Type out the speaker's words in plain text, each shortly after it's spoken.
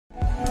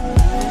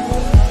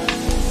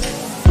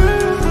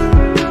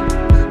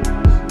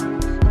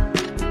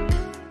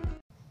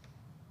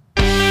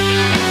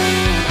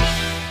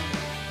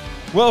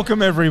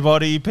Welcome,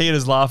 everybody.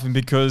 Peter's laughing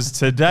because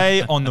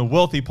today on the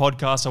Wealthy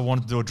Podcast, I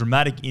wanted to do a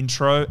dramatic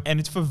intro, and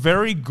it's for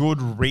very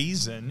good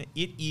reason.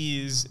 It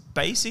is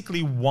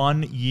basically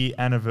 1 year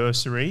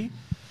anniversary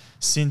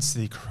since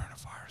the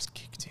coronavirus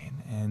kicked in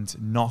and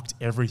knocked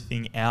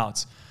everything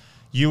out.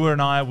 You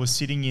and I were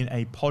sitting in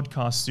a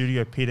podcast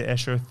studio. Peter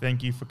Escher,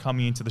 thank you for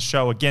coming into the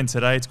show again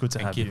today. It's good to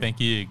have you.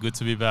 Thank you. Good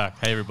to be back.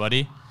 Hey,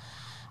 everybody.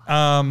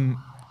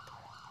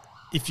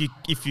 If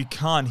you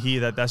can't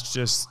hear that, that's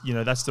just,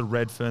 that's the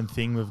Redfern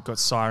thing. We've got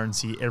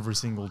sirens here every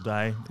single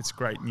day. It's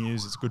great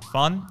news. It's good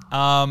fun.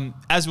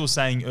 As we were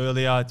saying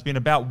earlier, it's been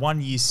about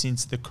 1 year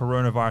since the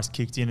coronavirus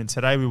kicked in, and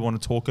today we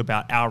want to talk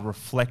about our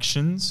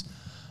reflections,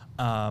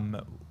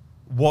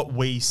 what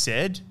we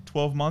said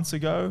 12 months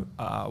ago,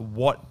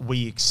 what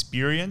we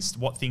experienced,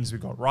 what things we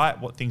got right,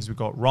 what things we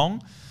got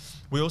wrong.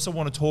 We also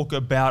want to talk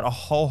about a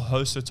whole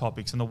host of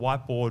topics. On the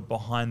whiteboard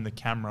behind the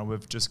camera,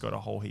 we've just got a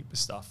whole heap of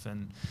stuff,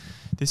 and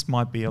this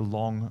might be a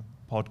long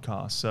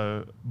podcast,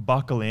 so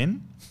buckle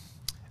in.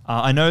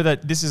 I know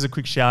that this is a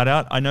quick shout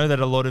out. I know that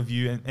a lot of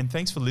you, and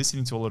thanks for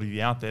listening to a lot of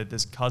you out there.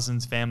 There's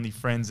cousins, family,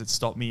 friends that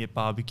stop me at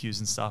barbecues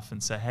and stuff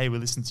and say, hey, we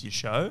listened to your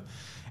show.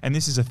 And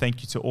this is a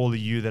thank you to all of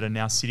you that are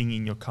now sitting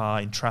in your car,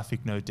 in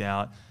traffic, no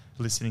doubt,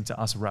 listening to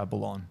us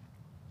rabble on.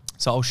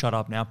 So I'll shut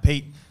up now.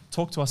 Pete,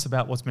 talk to us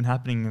about what's been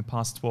happening in the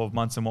past 12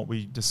 months and what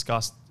we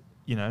discussed,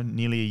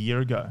 nearly a year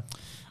ago.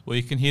 Well,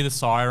 you can hear the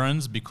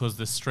sirens because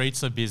the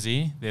streets are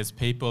busy. There's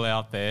people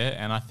out there,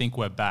 and I think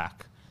we're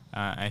back.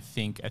 I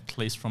think, at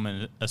least from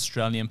an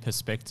Australian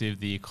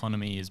perspective, the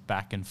economy is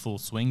back in full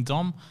swing,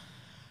 Dom.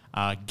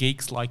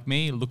 Geeks like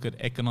me look at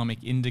economic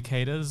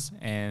indicators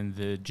and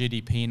the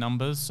GDP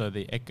numbers. So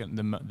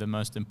the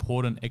most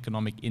important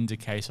economic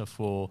indicator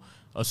for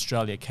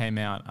Australia came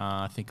out,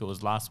 I think it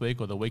was last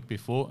week or the week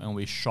before, and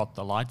we shot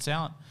the lights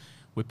out.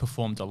 We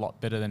performed a lot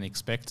better than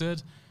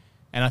expected.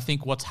 And I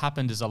think what's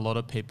happened is a lot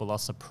of people are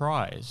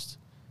surprised.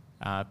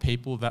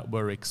 People that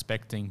were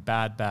expecting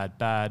bad,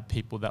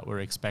 people that were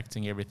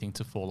expecting everything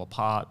to fall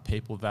apart,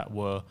 people that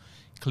were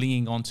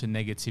clinging on to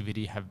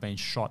negativity have been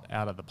shot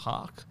out of the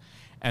park.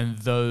 And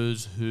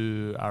those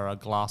who are a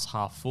glass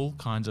half full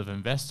kind of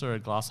investor, a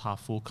glass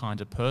half full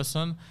kind of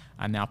person,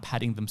 are now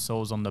patting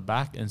themselves on the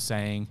back and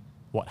saying,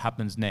 what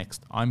happens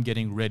next? I'm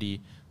getting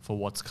ready for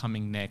what's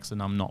coming next,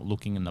 and I'm not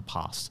looking in the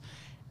past.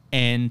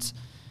 And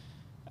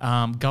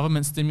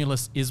government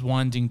stimulus is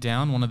winding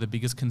down. One of the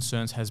biggest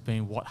concerns has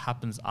been what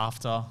happens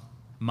after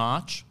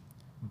March.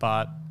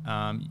 But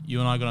you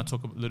and I are going to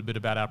talk a little bit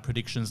about our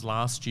predictions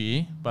last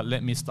year. But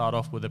let me start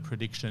off with a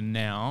prediction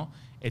now.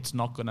 It's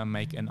not going to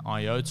make an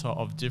iota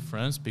of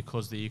difference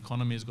because the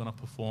economy is going to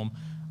perform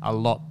a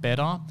lot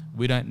better.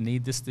 We don't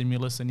need the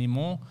stimulus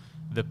anymore.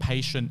 The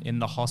patient in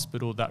the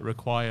hospital that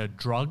require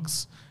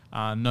drugs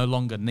no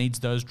longer needs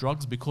those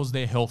drugs because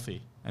they're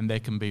healthy and they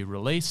can be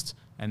released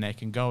and they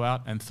can go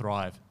out and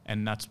thrive.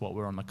 And that's what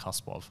we're on the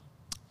cusp of.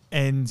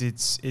 And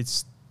it's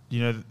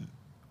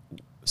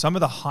some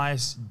of the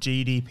highest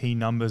GDP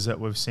numbers that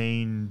we've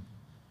seen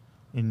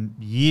in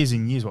years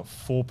and years, 3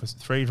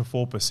 to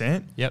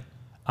 4%. Yep.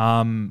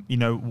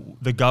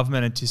 The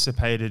government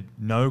anticipated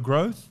no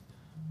growth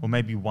or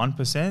maybe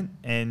 1%.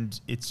 And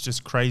it's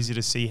just crazy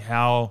to see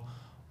how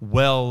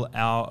well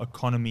our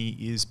economy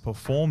is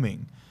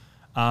performing.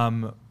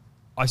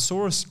 I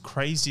saw a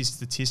crazy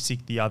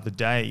statistic the other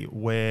day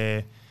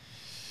where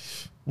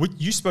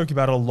you spoke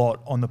about it a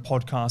lot on the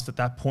podcast at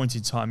that point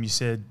in time. You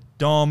said,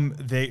 Dom,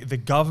 the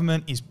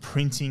government is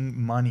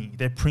printing money.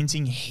 They're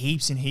printing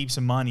heaps and heaps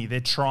of money. They're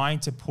trying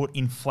to put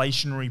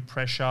inflationary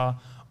pressure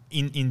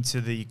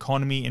into the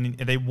economy, and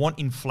they want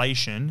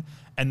inflation.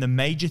 And the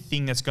major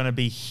thing that's going to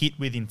be hit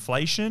with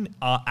inflation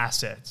are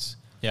assets.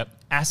 Yep.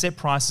 Asset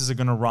prices are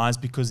going to rise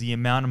because the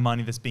amount of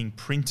money that's being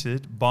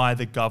printed by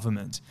the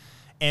government.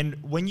 And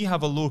when you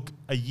have a look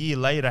a year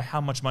later,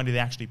 how much money they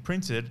actually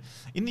printed,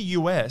 in the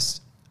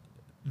US,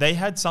 they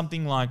had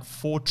something like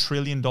 $4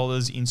 trillion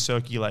in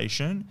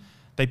circulation.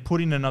 They put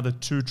in another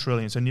 $2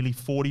 trillion, so nearly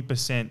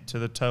 40% to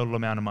the total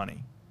amount of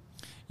money.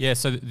 Yeah,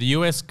 so the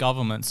US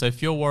government, so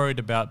if you're worried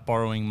about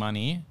borrowing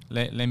money,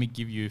 let me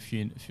give you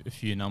a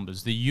few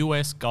numbers. The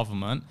US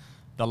government,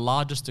 the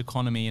largest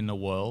economy in the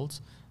world,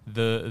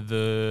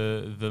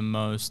 the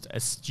most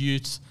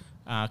astute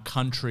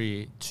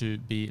country to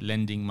be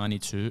lending money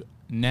to,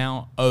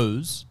 now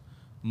owes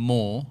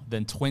more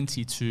than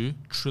 $22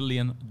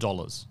 trillion.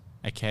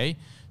 Okay,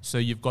 so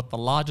you've got the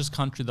largest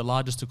country, the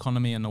largest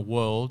economy in the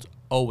world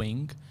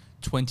owing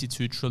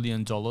 $22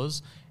 trillion,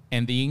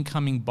 and the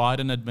incoming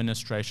Biden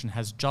administration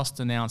has just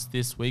announced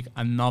this week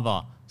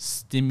another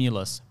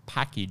stimulus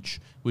package,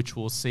 which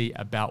will see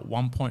about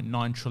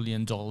 $1.9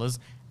 trillion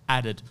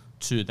added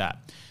to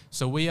that.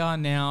 So we are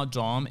now,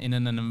 Dom, in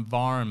an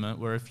environment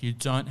where if you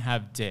don't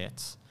have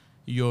debt,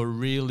 you're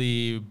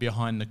really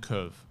behind the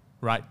curve,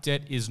 right?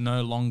 Debt is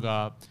no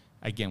longer...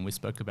 Again, we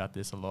spoke about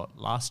this a lot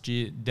last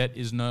year. Debt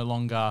is no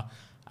longer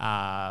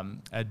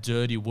a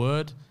dirty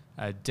word.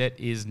 Debt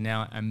is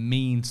now a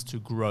means to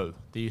grow.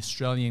 The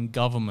Australian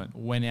government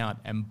went out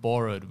and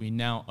borrowed. We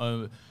now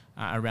owe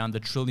around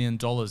 $1 trillion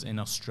in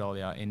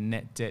Australia in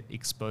net debt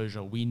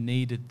exposure. We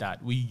needed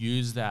that. We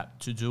used that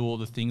to do all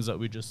the things that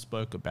we just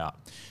spoke about,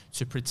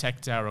 to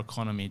protect our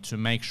economy, to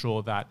make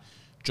sure that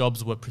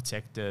jobs were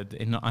protected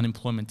and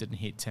unemployment didn't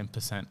hit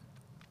 10%.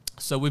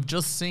 So we've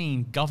just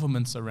seen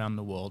governments around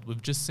the world,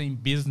 we've just seen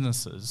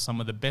businesses, some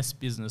of the best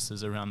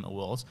businesses around the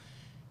world,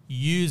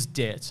 use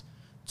debt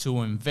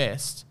to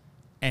invest,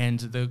 and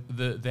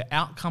the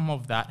outcome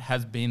of that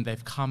has been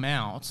they've come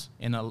out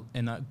in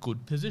a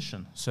good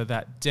position. So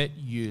that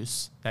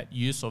use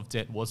of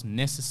debt was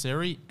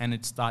necessary, and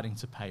it's starting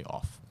to pay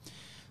off.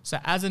 So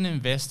as an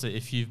investor,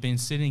 if you've been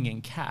sitting in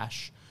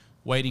cash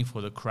waiting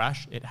for the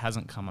crash, it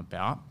hasn't come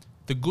about.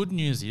 The good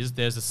news is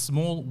there's a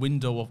small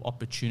window of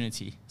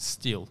opportunity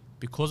still,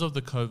 because of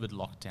the COVID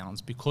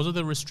lockdowns, because of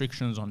the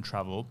restrictions on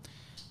travel,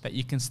 that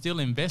you can still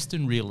invest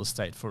in real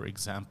estate, for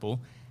example,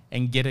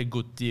 and get a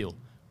good deal.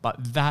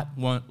 But that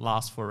won't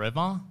last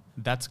forever.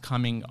 That's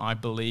coming, I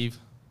believe,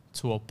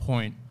 to a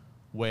point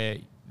where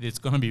it's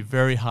going to be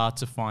very hard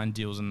to find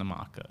deals in the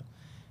market.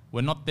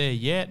 We're not there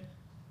yet,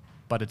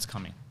 but it's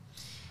coming.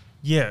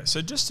 Yeah,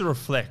 so just to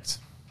reflect,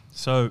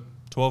 so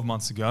 12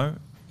 months ago,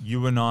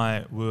 you and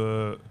I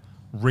were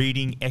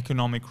reading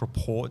economic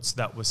reports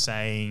that were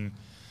saying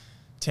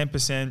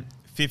 10%,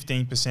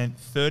 15%,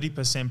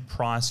 30%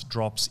 price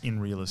drops in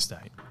real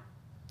estate.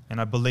 And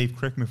I believe,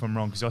 correct me if I'm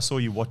wrong, because I saw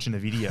you watching the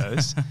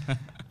videos,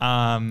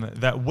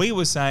 that we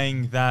were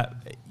saying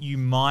that you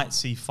might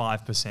see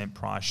 5%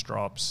 price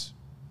drops,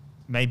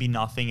 maybe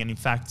nothing. And in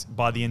fact,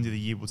 by the end of the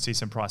year, we'll see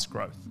some price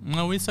growth.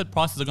 No, we said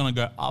prices are going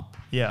to go up.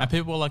 Yeah. And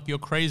people were like, you're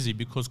crazy,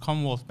 because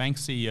Commonwealth Bank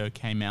CEO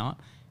came out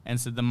and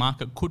said the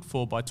market could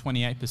fall by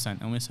 28%.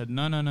 And we said,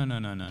 no. No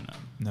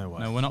way.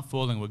 No, we're not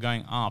falling. We're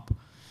going up.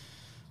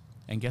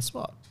 And guess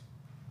what?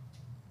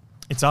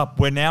 It's up.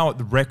 We're now at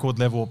the record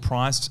level of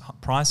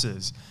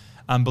prices.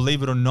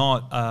 Believe it or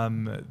not,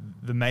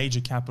 the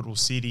major capital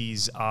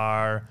cities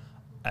are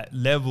at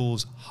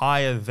levels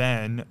higher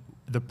than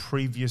the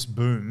previous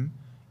boom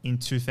in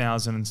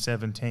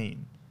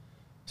 2017.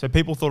 So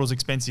people thought it was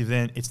expensive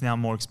then. It's now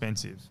more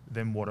expensive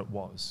than what it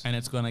was. And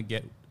it's gonna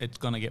get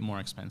more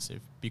expensive,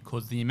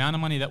 because the amount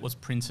of money that was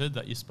printed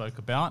that you spoke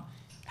about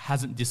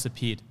hasn't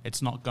disappeared.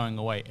 It's not going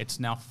away. It's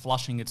now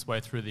flushing its way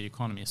through the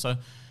economy. So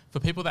for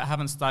people that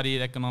haven't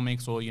studied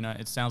economics, or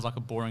it sounds like a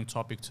boring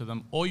topic to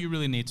them, all you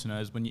really need to know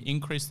is when you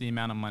increase the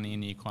amount of money in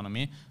the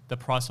economy, the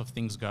price of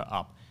things go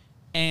up.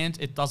 And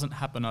it doesn't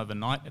happen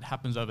overnight. It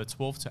happens over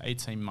 12 to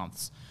 18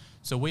 months.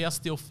 So we are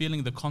still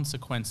feeling the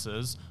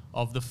consequences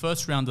of the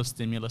first round of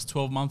stimulus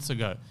 12 months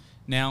ago.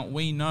 Now,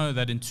 we know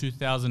that in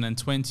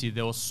 2020,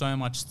 there was so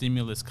much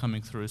stimulus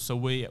coming through. So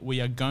we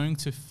are going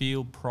to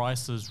feel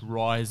prices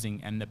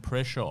rising and the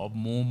pressure of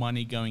more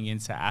money going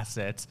into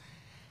assets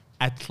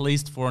at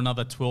least for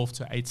another 12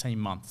 to 18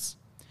 months.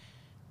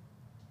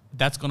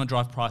 That's going to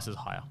drive prices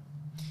higher.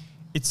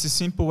 It's a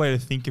simple way to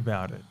think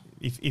about it.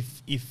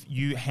 If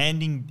you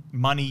handing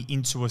money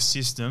into a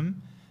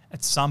system,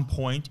 at some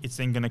point it's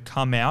then going to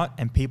come out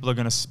and people are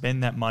going to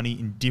spend that money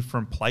in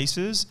different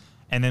places.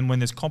 And then when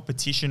there's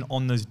competition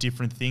on those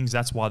different things,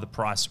 that's why the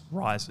price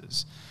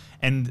rises.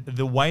 And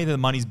the way that the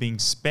money's being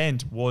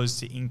spent was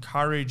to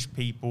encourage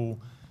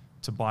people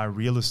to buy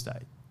real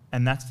estate.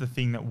 And that's the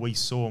thing that we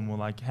saw, and we're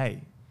like,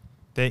 hey,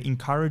 they're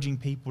encouraging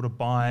people to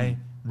buy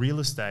real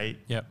estate.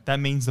 Yep. That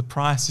means the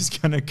price is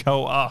going to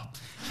go up.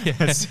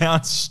 It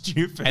sounds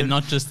stupid. And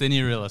not just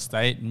any real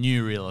estate,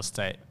 new real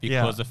estate.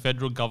 Because the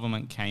federal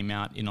government came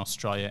out in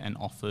Australia and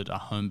offered a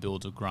home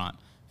builder grant,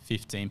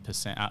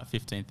 15%,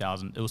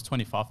 15,000. It was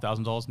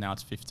 $25,000. Now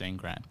it's 15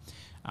 grand.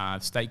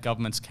 State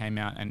governments came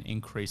out and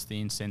increased the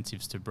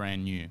incentives to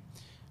brand new.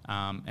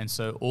 And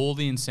so all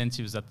the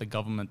incentives that the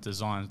government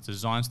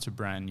designs to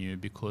brand new,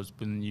 because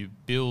when you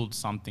build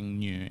something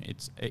new,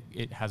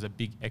 it has a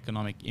big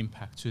economic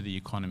impact to the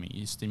economy.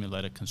 You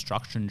stimulate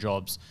construction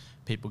jobs,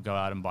 people go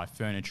out and buy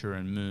furniture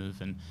and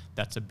move, and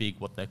that's a big,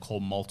 what they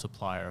call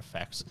multiplier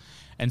effects.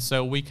 And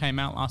so we came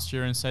out last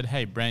year and said,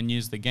 hey, brand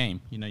new's the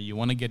game. You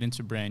want to get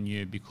into brand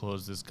new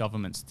because there's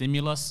government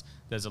stimulus,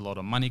 there's a lot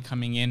of money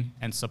coming in,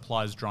 and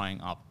supply's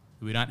drying up.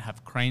 We don't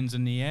have cranes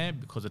in the air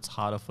because it's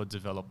harder for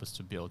developers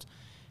to build.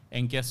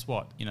 And guess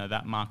what?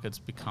 That market's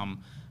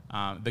become,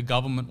 the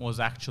government was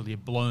actually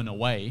blown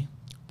away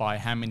by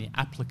how many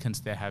applicants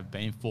there have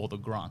been for the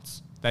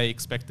grants. They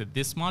expected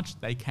this much,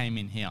 they came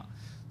in here.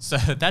 So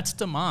that's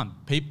demand.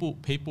 People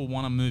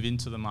want to move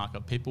into the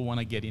market. People want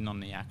to get in on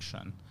the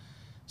action.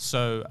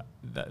 So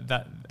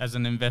that as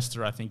an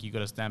investor, I think you've got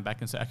to stand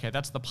back and say, okay,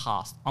 that's the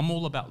past. I'm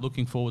all about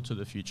looking forward to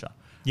the future.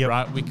 Yep.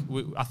 Right?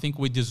 I think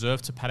we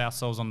deserve to pat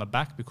ourselves on the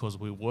back because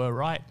we were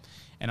right.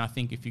 And I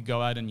think if you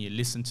go out and you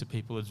listen to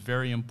people, it's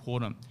very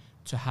important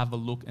to have a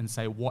look and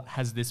say, what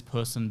has this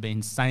person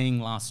been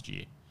saying last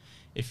year?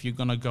 If you're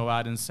going to go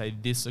out and say,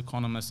 this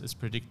economist is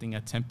predicting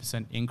a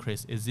 10%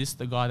 increase, is this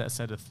the guy that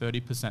said a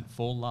 30%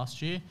 fall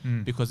last year?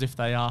 Because if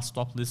they are,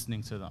 stop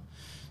listening to them.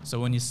 So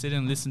when you sit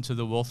and listen to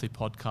the Wealthy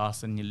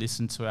podcast and you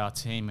listen to our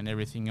team and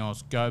everything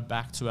else, go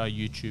back to our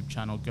YouTube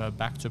channel, go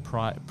back to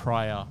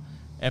prior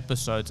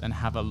episodes and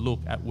have a look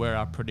at where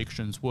our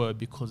predictions were,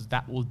 because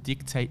that will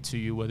dictate to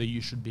you whether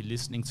you should be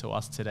listening to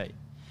us today.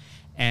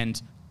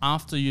 And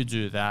after you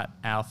do that,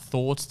 our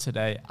thoughts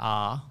today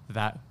are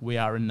that we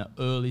are in the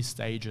early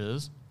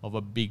stages of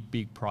a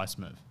big price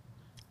move.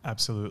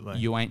 Absolutely.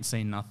 You ain't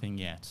seen nothing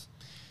yet.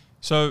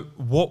 So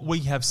what we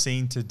have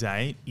seen to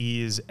date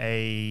is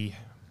a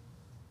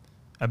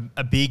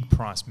big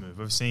price move.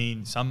 We've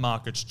seen some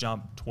markets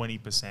jump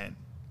 20%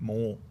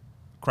 more.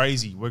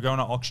 Crazy. We're going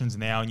to auctions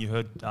now, and you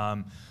heard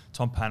Tom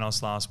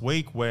Panos last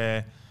week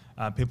where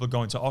people are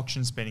going to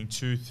auctions spending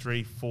 2,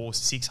 3, 4,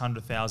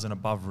 600,000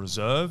 above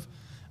reserve.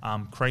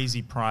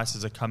 Crazy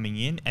prices are coming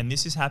in, and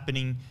this is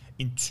happening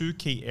in two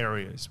key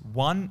areas.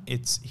 One,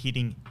 it's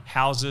hitting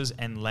houses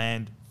and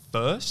land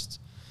first.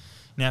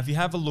 Now, if you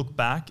have a look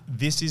back,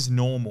 this is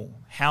normal.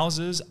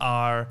 Houses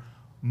are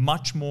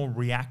much more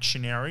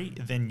reactionary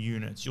than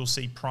units. You'll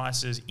see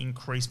prices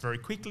increase very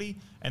quickly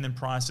and then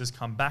prices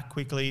come back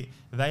quickly.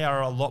 They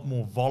are a lot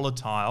more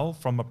volatile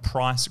from a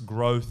price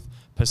growth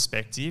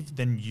perspective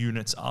than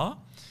units are.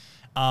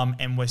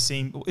 And we're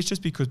seeing, it's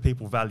just because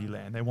people value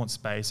land. They want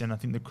space, and I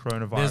think the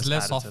coronavirus There's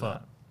less added to offer.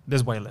 that.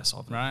 There's way less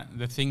of it. Right?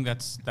 The thing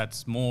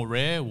that's more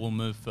rare will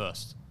move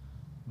first.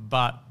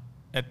 But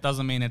it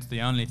doesn't mean it's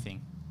the only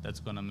thing that's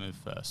going to move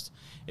first.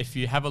 If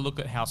you have a look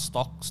at how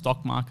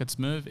stock markets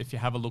move, if you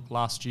have a look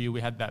last year,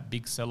 we had that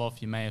big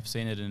sell-off. You may have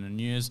seen it in the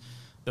news.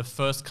 The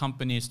first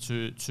companies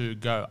to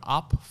go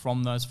up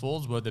from those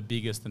falls were the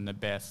biggest and the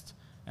best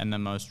and the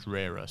most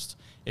rarest.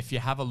 If you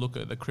have a look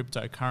at the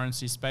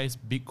cryptocurrency space,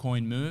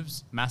 Bitcoin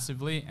moves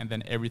massively and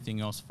then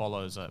everything else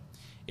follows it.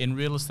 In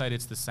real estate,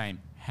 it's the same.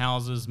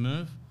 Houses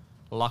move,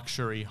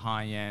 luxury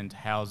high-end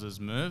houses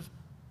move,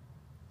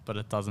 but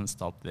it doesn't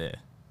stop there.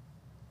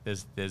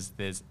 There's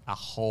a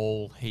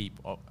whole heap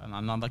of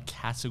another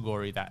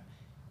category that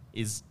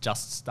is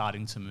just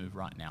starting to move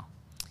right now.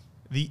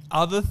 The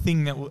other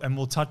thing that, and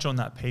we'll touch on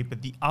that, Pete,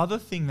 but the other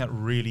thing that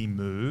really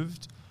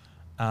moved,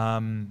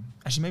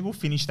 actually maybe we'll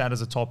finish that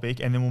as a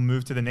topic and then we'll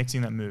move to the next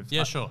thing that moved.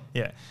 Yeah, sure.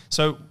 Yeah.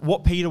 So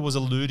what Peter was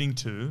alluding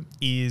to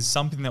is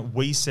something that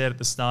we said at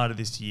the start of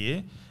this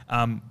year.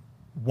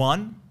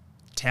 One,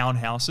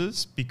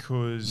 townhouses,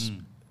 because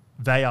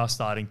they are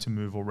starting to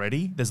move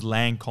already. There's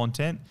land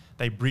content.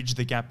 They bridge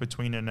the gap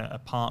between an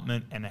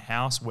apartment and a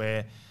house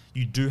where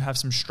you do have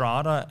some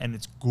strata, and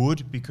it's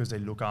good because they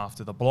look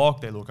after the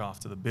block, they look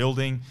after the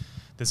building.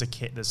 There's a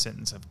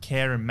sentence of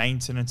care and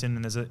maintenance,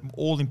 and there's an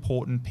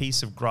all-important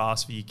piece of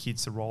grass for your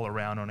kids to roll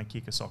around on and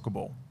kick a soccer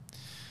ball.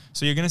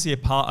 So you're going to see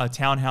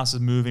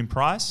townhouses move in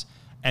price,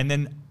 and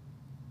then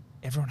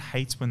everyone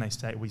hates when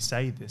we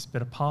say this,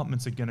 but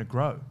apartments are going to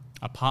grow.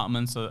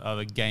 Apartments are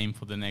the game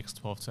for the next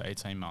 12 to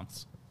 18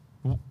 months.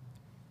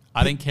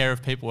 I don't care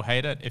if people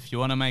hate it. If you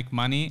want to make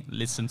money,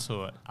 listen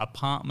to it.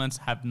 Apartments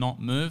have not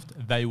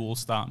moved. They will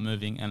start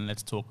moving, and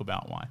let's talk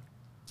about why.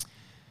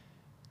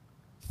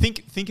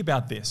 Think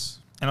about this.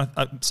 And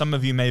some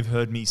of you may have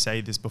heard me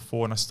say this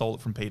before, and I stole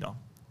it from Peter.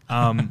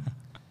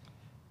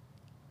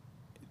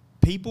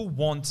 People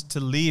want to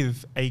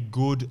live a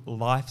good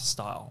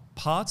lifestyle.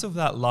 Parts of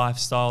that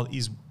lifestyle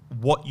is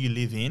what you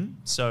live in.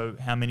 So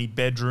how many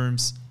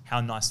bedrooms,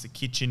 how nice the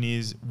kitchen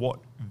is,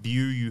 what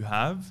view you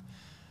have.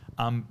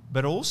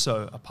 But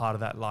also a part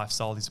of that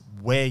lifestyle is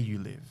where you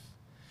live.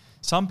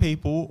 Some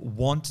people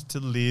want to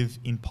live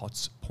in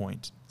Potts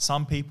Point.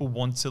 Some people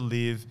want to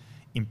live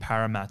in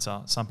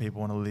Parramatta. Some people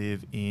want to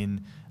live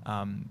in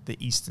the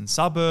eastern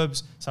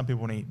suburbs. Some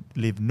people want to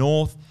live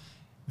north.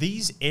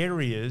 These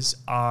areas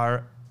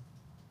are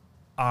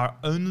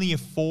only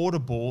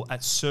affordable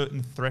at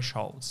certain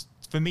thresholds.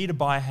 For me to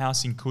buy a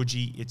house in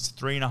Coogee, it's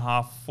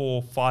 $3.5,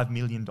 $4, $5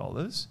 million.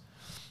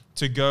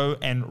 To go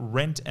and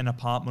rent an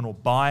apartment or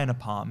buy an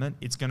apartment,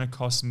 it's going to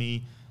cost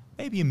me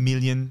maybe $1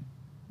 million,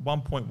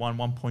 1.1,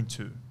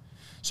 1.2.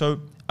 So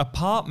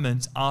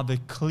apartments are the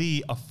clear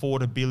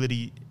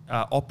affordability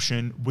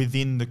option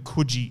within the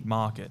Coogee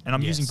market. And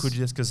I'm using Coogee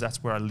just because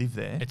that's where I live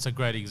there. It's a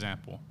great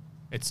example.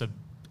 It's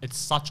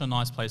such a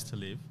nice place to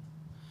live.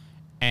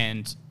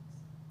 And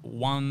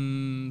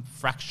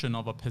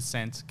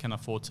 0.1% can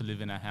afford to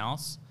live in a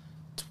house.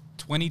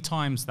 20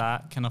 times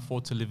that can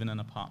afford to live in an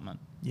apartment.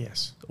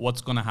 Yes.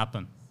 What's going to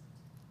happen?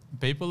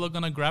 People are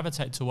going to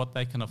gravitate to what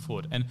they can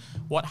afford. And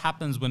what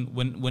happens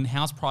when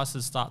house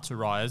prices start to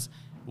rise,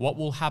 what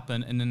will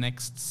happen in the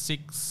next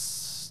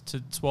 6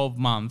 to 12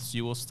 months,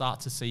 you will start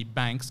to see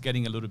banks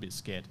getting a little bit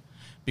scared.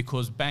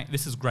 Because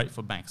this is great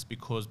for banks,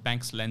 because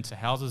banks lend to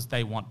houses,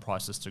 they want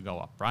prices to go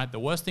up, right? The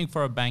worst thing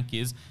for a bank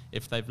is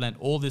if they've lent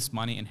all this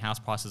money and house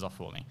prices are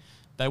falling.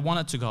 They want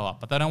it to go up,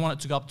 but they don't want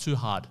it to go up too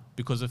hard,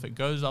 because if it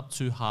goes up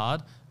too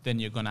hard, then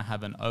you're going to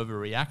have an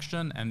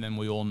overreaction, and then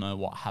we all know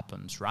what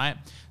happens, right?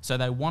 So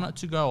they want it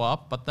to go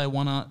up, but they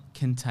want to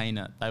contain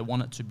it. They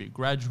want it to be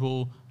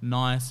gradual,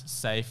 nice,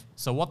 safe.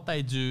 So what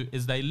they do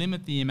is they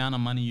limit the amount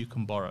of money you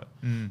can borrow.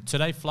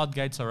 Today,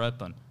 floodgates are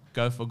open.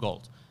 Go for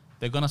gold.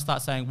 They're going to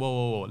start saying,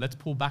 whoa, let's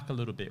pull back a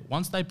little bit.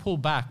 Once they pull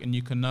back and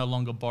you can no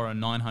longer borrow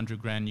 900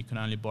 grand, you can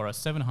only borrow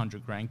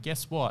 700 grand,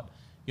 guess what?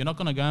 you're not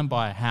going to go and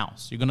buy a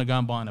house. You're going to go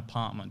and buy an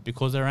apartment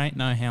because there ain't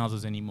no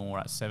houses anymore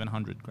at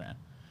 700 grand,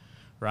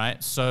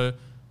 right? So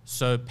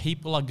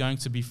people are going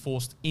to be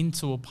forced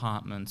into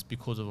apartments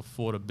because of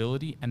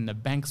affordability, and the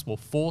banks will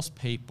force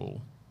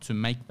people to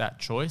make that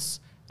choice.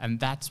 And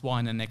that's why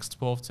in the next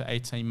 12 to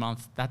 18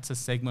 months, that's a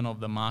segment of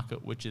the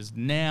market which is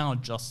now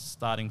just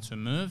starting to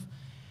move.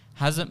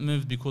 Hasn't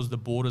moved because the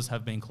borders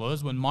have been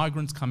closed. When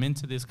migrants come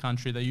into this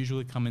country, they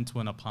usually come into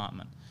an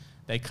apartment.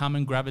 They come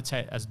and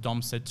gravitate, as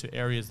Dom said, to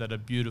areas that are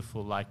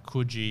beautiful, like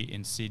Coogee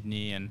in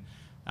Sydney, and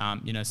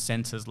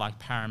centres like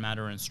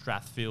Parramatta and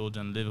Strathfield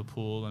and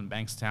Liverpool and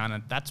Bankstown,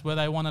 and that's where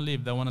they want to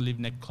live. They want to live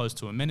close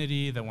to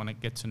amenity. They want to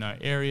get to know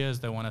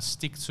areas. They want to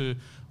stick to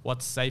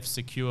what's safe,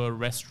 secure,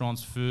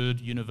 restaurants, food,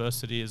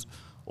 universities,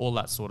 all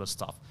that sort of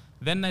stuff.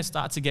 Then they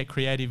start to get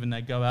creative and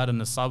they go out in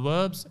the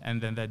suburbs,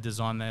 and then they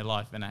design their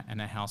life in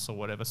a house or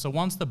whatever. So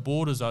once the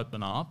borders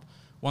open up,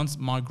 once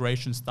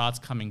migration starts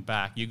coming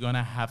back, you're going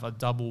to have a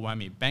double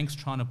whammy. Banks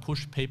trying to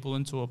push people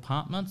into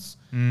apartments,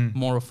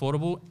 more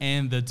affordable,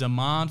 and the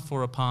demand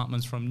for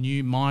apartments from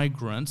new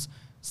migrants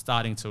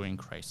starting to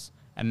increase.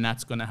 And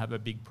that's going to have a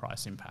big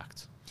price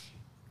impact.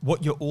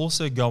 What you're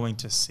also going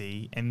to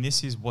see, and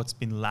this is what's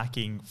been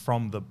lacking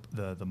from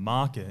the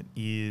market,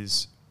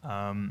 is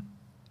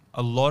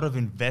a lot of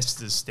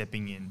investors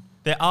stepping in.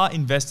 There are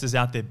investors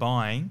out there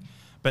buying,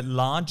 but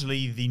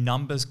largely the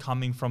numbers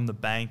coming from the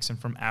banks and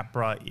from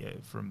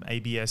APRA, from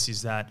ABS,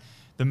 is that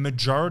the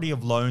majority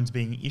of loans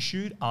being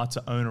issued are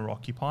to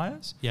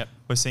owner-occupiers. Yep.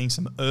 We're seeing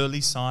some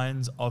early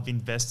signs of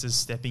investors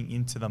stepping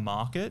into the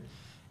market.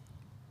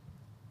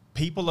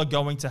 People are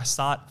going to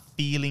start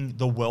feeling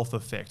the wealth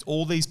effect.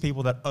 All these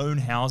people that own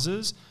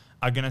houses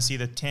are going to see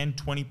the 10,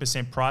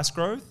 20% price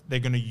growth. They're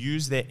going to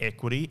use their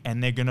equity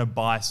and they're going to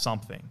buy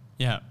something.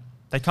 Yeah.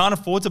 They can't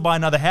afford to buy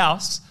another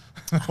house.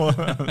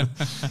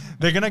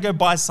 They're going to go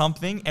buy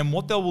something, and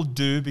what they will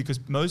do, because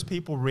most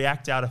people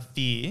react out of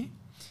fear,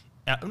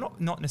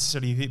 not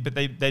necessarily fear, but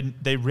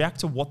they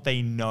react to what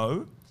they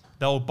know.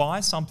 They'll buy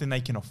something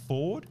they can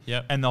afford,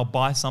 and they'll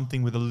buy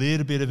something with a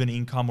little bit of an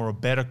income or a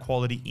better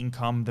quality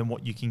income than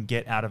what you can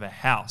get out of a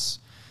house.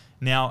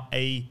 Now,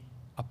 a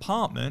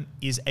apartment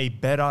is a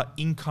better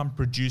income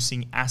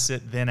producing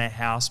asset than a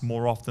house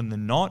more often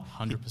than not.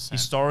 100%.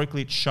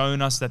 Historically, it's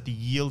shown us that the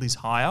yield is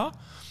higher.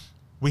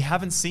 We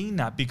haven't seen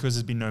that because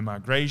there's been no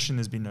migration,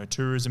 there's been no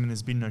tourism, and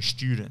there's been no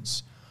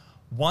students.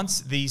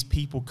 Once these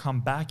people come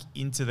back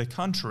into the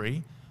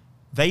country,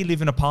 they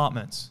live in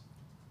apartments.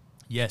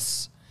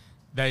 Yes,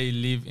 they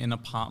live in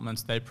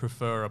apartments. They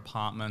prefer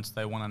apartments.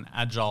 They want an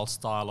agile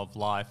style of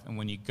life. And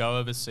when you go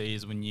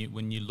overseas, when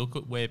you look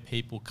at where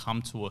people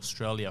come to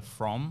Australia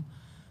from,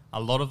 a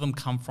lot of them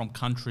come from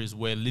countries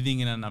where living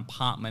in an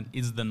apartment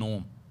is the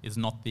norm, is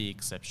not the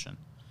exception.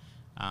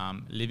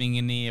 Living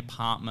in the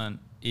apartment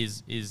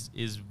is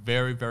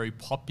very, very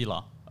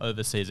popular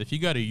overseas. If you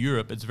go to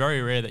Europe, it's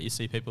very rare that you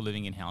see people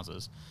living in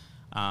houses.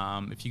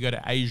 If you go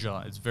to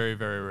Asia, it's very,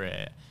 very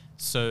rare.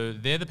 So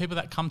they're the people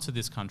that come to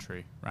this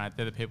country, right?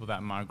 They're the people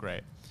that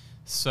migrate.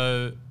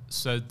 So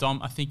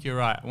Dom, I think you're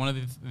right. One of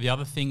the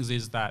other things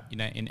is that,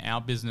 in our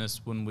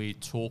business, when we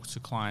talk to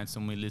clients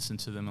and we listen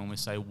to them and we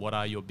say, what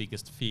are your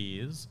biggest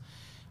fears?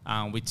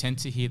 We tend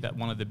to hear that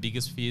one of the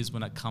biggest fears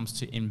when it comes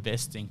to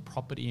investing,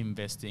 property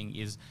investing,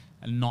 is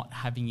not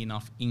having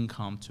enough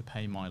income to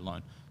pay my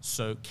loan.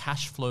 So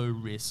cash flow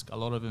risk, a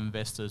lot of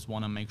investors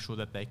want to make sure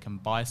that they can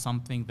buy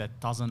something that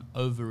doesn't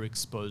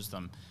overexpose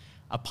them.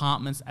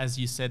 Apartments, as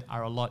you said,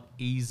 are a lot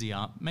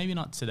easier. Maybe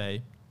not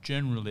today.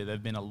 Generally,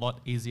 they've been a lot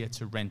easier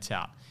to rent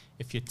out.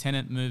 If your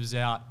tenant moves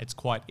out, it's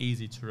quite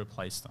easy to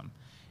replace them.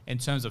 In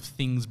terms of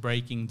things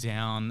breaking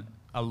down,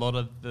 a lot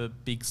of the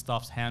big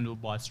stuff's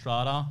handled by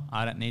Strata.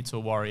 I don't need to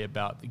worry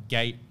about the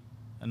gate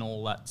and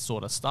all that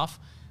sort of stuff.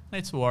 I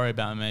need to worry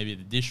about maybe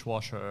the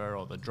dishwasher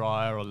or the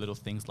dryer or little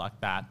things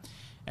like that.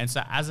 And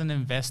so as an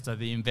investor,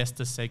 the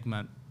investor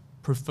segment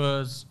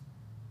prefers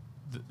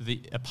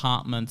the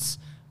apartments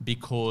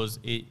because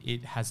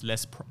it has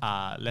less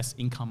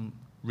income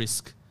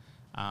risk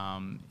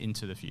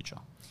into the future.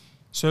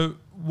 So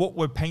what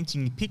we're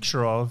painting a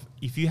picture of,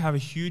 if you have a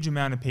huge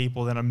amount of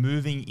people that are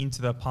moving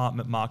into the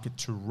apartment market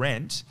to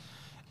rent,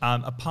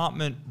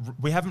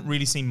 we haven't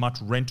really seen much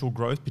rental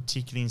growth,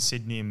 particularly in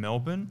Sydney and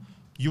Melbourne.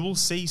 You will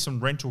see some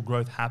rental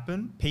growth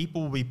happen.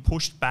 People will be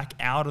pushed back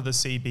out of the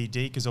CBD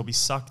because they'll be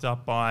sucked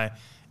up by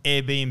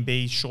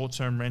Airbnb,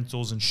 short-term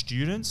rentals and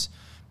students.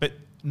 But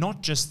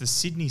not just the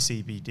Sydney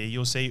CBD,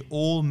 you'll see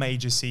all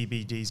major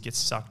CBDs get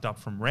sucked up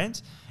from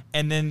rent.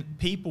 And then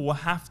people will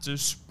have to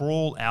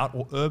sprawl out,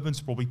 or urban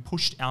sprawl, be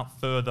pushed out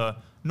further,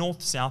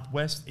 north, south,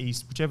 west,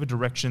 east, whichever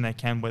direction they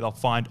can, where they'll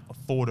find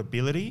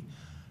affordability.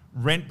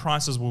 Rent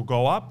prices will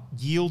go up,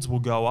 yields will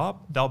go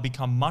up, they'll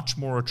become much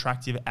more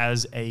attractive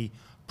as a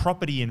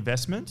property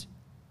investment.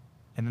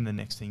 And then the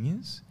next thing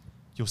is,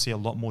 you'll see a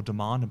lot more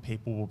demand and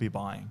people will be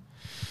buying.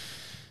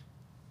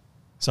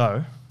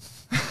 So...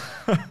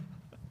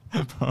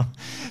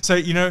 So,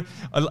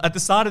 at the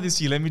start of this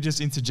year, let me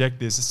just interject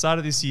this. At the start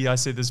of this year, I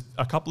said there's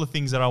a couple of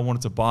things that I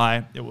wanted to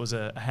buy. It was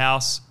a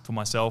house for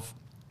myself,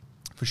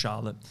 for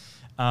Charlotte.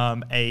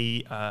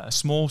 A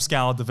small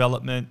scale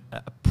development,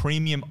 a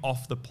premium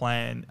off the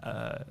plan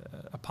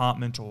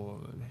apartment or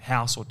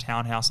house or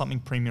townhouse, something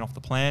premium off the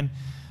plan,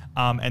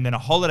 and then a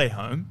holiday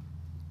home.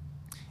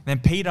 And then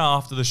Peter,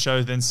 after the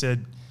show, then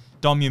said,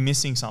 Dom, you're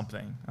missing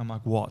something. I'm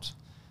like, what?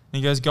 And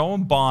he goes, go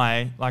and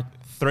buy like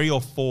 3 or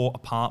 4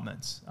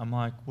 apartments. I'm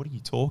like, what are you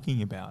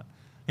talking about?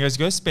 He goes,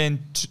 go spend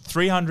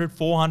 $300,000,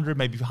 $400,000,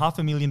 maybe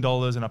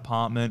 $500,000 an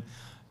apartment,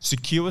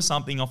 secure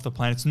something off the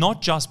plan. It's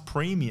not just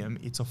premium,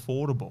 it's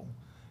affordable.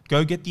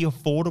 Go get the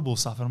affordable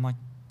stuff. And I'm like,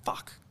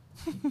 fuck.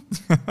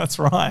 That's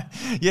right.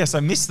 Yes, I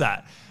missed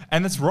that.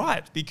 And that's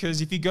right,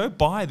 because if you go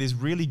buy these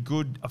really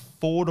good,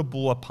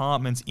 affordable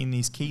apartments in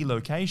these key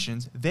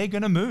locations, they're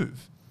going to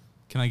move.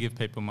 Can I give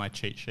people my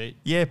cheat sheet?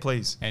 Yeah,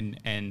 please. And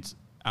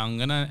I'm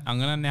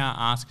gonna now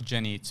ask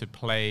Jenny to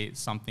play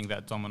something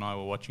that Dom and I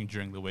were watching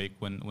during the week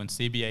when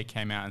CBA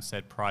came out and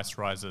said price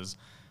rises,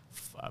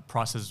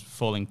 prices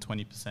falling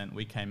 20%.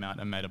 We came out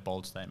and made a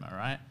bold statement,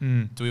 right?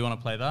 Do we want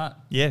to play that?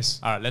 Yes.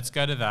 All right, let's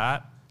go to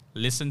that.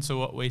 Listen to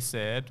what we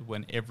said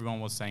when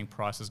everyone was saying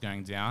prices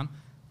going down.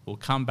 We'll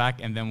come back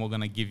and then we're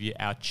going to give you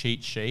our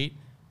cheat sheet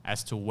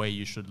as to where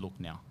you should look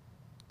now.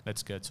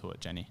 Let's go to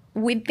it, Jenny.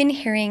 We've been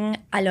hearing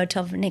a lot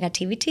of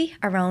negativity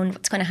around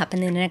what's going to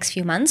happen in the next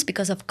few months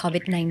because of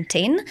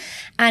COVID-19.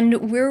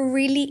 And we're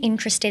really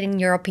interested in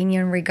your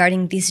opinion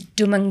regarding this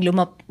doom and gloom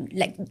of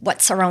like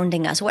what's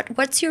surrounding us.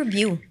 What's your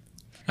view?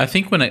 I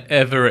think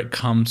whenever it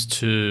comes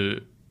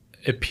to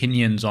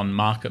opinions on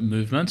market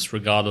movements,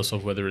 regardless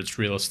of whether it's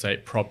real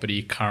estate,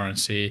 property,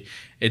 currency,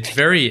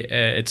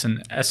 it's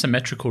an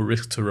asymmetrical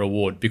risk to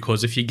reward,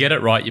 because if you get it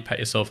right, you pat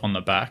yourself on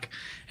the back,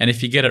 and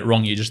if you get it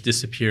wrong, you just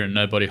disappear and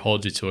nobody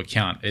holds you to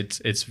account.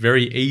 It's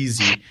very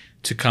easy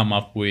to come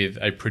up with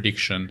a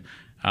prediction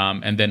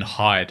and then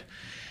hide.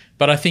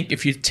 But I think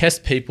if you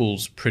test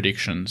people's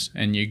predictions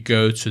and you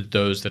go to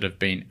those that have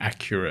been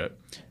accurate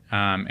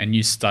and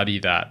you study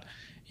that,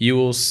 you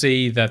will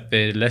see that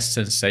they're less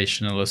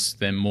sensationalist,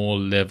 they're more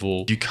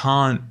level. You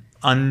can't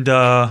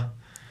underestimate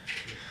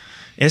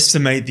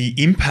the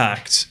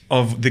impact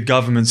of the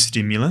government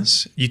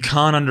stimulus. You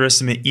can't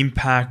underestimate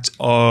impact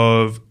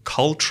of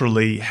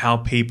culturally how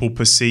people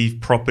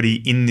perceive property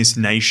in this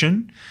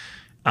nation.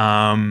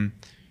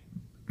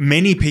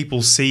 Many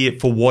people see it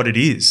for what it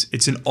is.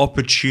 It's an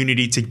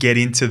opportunity to get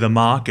into the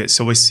market.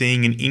 So we're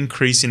seeing an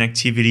increase in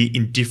activity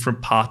in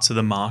different parts of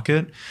the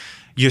market.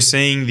 You're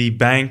seeing the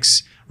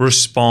banks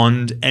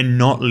respond and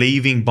not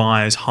leaving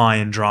buyers high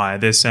and dry.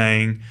 They're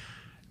saying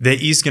there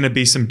is going to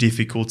be some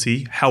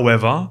difficulty.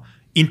 However,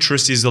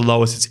 interest is the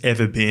lowest it's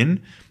ever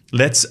been.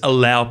 Let's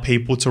allow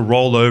people to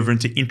roll over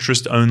into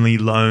interest-only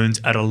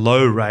loans at a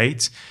low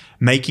rate,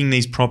 making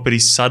these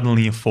properties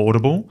suddenly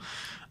affordable.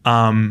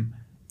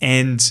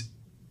 And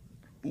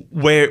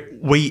where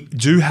we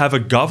do have a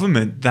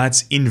government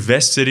that's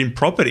invested in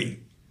property,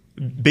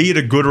 be it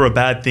a good or a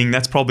bad thing,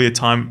 that's probably a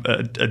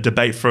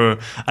debate for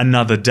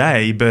another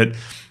day. But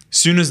as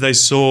soon as they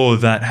saw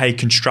that, hey,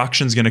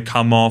 construction's going to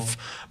come off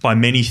by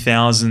many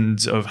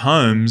thousands of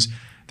homes,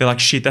 they're like,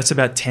 shit, that's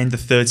about 10 to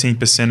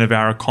 13% of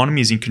our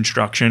economy is in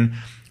construction.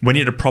 We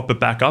need to prop it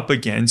back up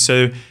again.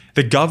 So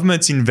the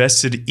government's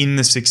invested in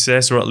the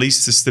success, or at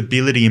least the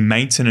stability and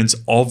maintenance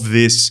of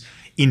this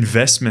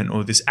investment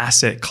or this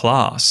asset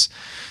class.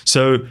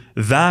 So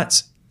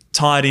that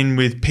tied in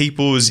with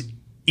people's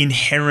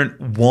inherent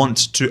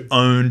want to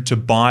own, to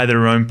buy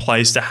their own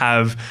place, to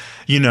have,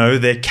 you know,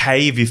 their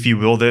cave, if you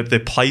will, their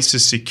place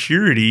of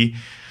security.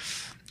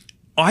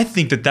 I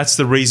think that that's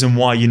the reason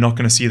why you're not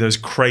going to see those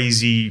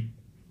crazy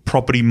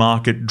property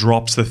market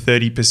drops, the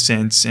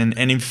 30%.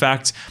 And in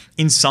fact,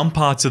 in some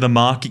parts of the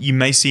market, you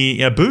may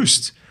see a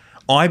boost.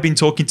 I've been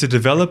talking to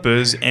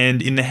developers,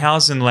 and in the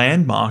house and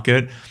land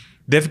market,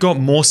 they've got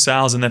more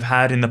sales than they've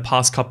had in the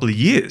past couple of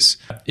years.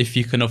 If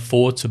you can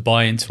afford to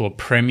buy into a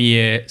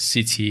premier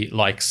city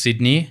like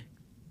Sydney,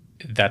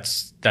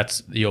 that's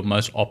your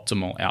most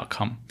optimal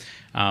outcome.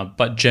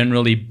 But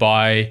generally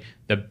buy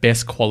the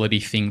best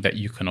quality thing that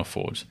you can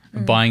afford.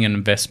 Buying an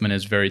investment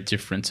is very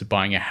different to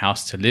buying a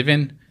house to live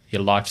in.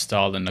 Your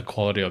lifestyle and the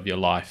quality of your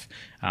life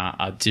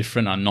are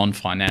different, are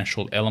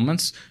non-financial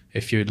elements.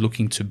 If you're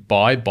looking to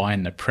buy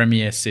in the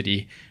premier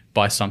city,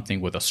 buy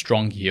something with a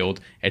strong yield.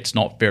 It's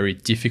not very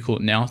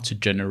difficult now to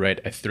generate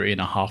a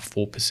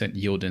 3.5–4%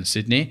 yield in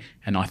Sydney,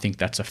 and I think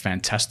that's a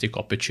fantastic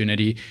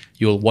opportunity.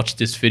 You'll watch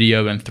this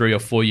video in 3 or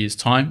 4 years'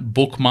 time,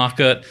 bookmark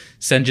it,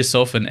 send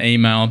yourself an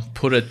email,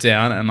 put it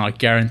down, and I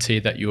guarantee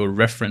that you will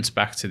reference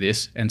back to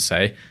this and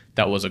say,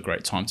 that was a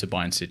great time to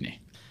buy in Sydney.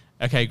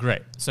 Okay,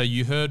 great. So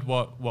you heard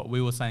what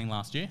we were saying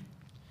last year.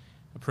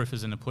 The proof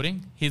is in the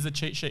pudding. Here's a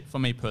cheat sheet for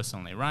me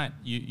personally, right?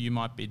 You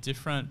might be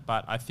different,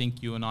 but I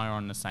think you and I are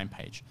on the same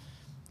page.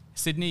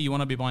 Sydney, you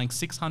want to be buying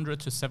 $600,000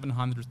 to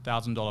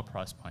 $700,000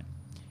 price point.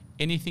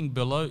 Anything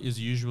below is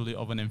usually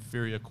of an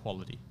inferior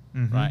quality,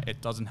 right?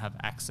 It doesn't have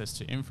access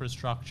to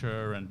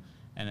infrastructure and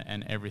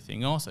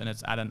everything else, and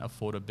it's at an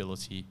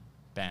affordability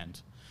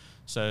band.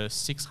 So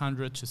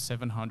 600 to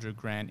 700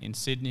 grand in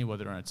Sydney,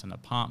 whether it's an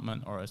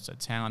apartment or it's a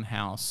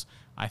townhouse,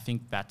 I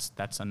think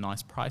that's a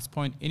nice price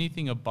point.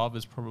 Anything above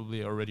is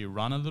probably already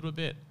run a little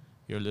bit.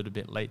 You're a little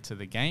bit late to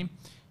the game.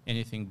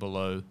 Anything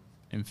below,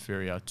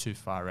 inferior, too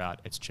far out,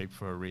 it's cheap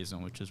for a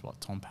reason, which is what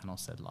Tom Panel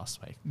said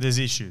last week. There's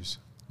issues.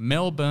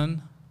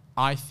 Melbourne,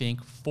 I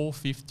think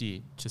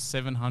 450 to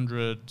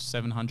 700,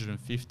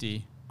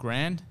 750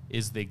 grand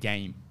is the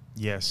game.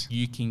 Yes.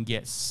 You can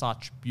get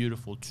such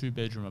beautiful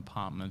 2-bedroom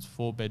apartments,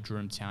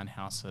 4-bedroom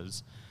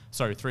townhouses,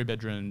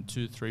 3-bedroom,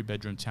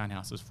 3-bedroom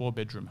townhouses,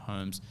 4-bedroom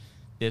homes.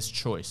 There's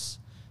choice.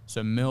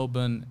 So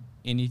Melbourne,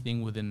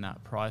 anything within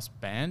that price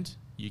band,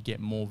 you get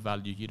more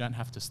value. You don't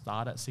have to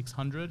start at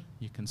 600.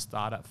 You can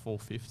start at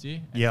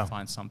 450 and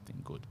find something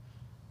good.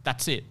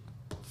 That's it.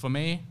 For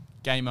me,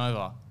 game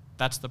over.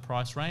 That's the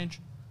price range.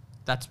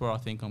 That's where I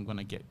think I'm going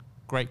to get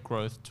great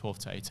growth 12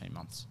 to 18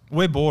 months.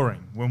 We're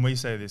boring when we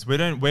say this.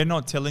 We're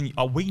not telling you.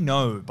 We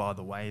know, by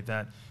the way,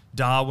 that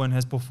Darwin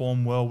has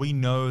performed well. We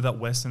know that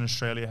Western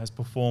Australia has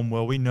performed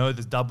well. We know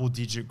there's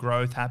double-digit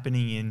growth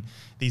happening in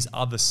these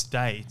other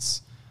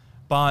states.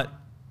 But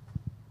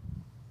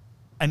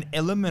an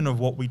element of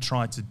what we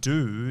try to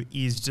do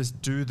is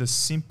just do the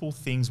simple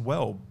things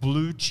well.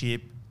 Blue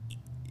chip,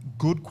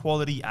 good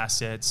quality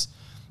assets,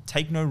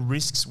 take no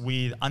risks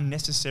with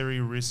unnecessary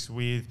risks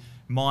with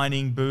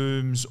mining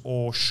booms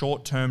or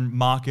short-term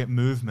market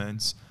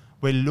movements.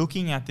 We're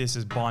looking at this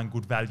as buying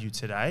good value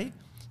today,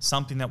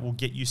 something that will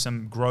get you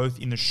some growth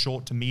in the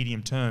short to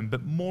medium term,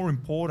 but more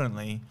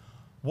importantly,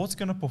 what's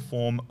going to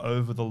perform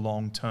over the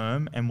long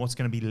term and what's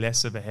going to be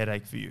less of a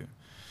headache for you.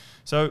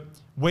 So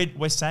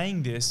we're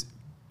saying this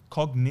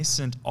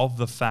cognizant of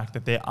the fact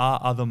that there are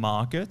other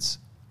markets.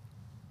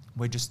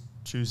 We're just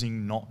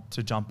choosing not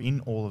to jump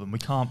in all of them. We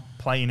can't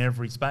play in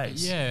every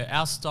space. Yeah,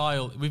 our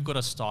style, we've got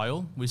a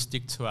style, we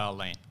stick to our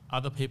lane.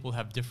 Other people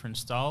have different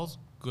styles,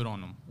 good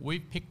on them. We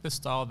pick the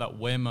style that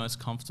we're most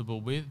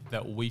comfortable with,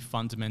 that we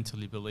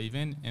fundamentally believe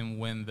in, and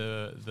when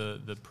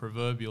the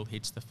proverbial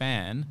hits the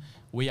fan,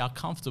 we are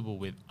comfortable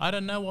with. I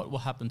don't know what will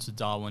happen to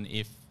Darwin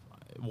if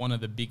one of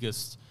the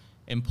biggest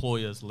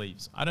employers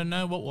leaves. I don't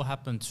know what will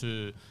happen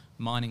to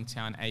mining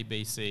town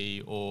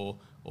ABC or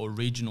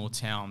regional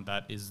town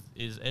that is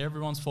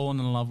everyone's fallen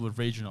in love with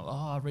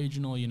regional.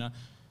 Regional,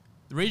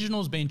 The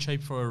regional's been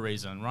cheap for a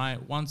reason, right?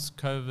 Once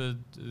COVID,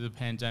 the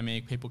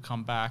pandemic, people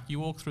come back. You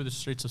walk through the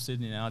streets of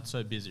Sydney now, it's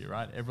so busy,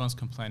 right? Everyone's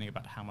complaining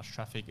about how much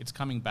traffic. It's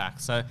coming back.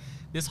 So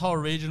this whole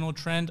regional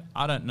trend,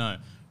 I don't know,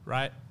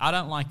 right? I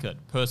don't like it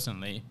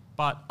personally,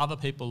 but other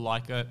people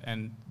like it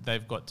and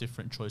they've got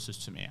different choices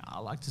to me. I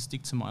like to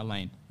stick to my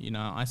lane.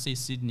 I see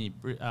Sydney,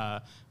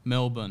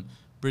 Melbourne,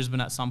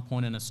 Brisbane at some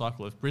point in a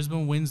cycle. If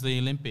Brisbane wins the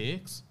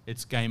Olympics,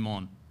 it's game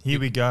on. Here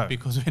we go.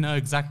 Because we know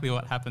exactly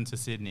what happened to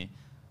Sydney.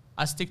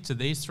 I stick to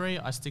these three.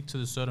 I stick to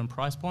the certain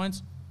price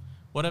points.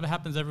 Whatever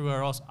happens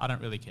everywhere else, I don't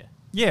really care.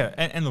 Yeah,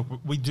 and look,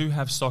 we do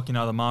have stock in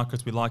other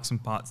markets. We like some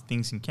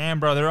things in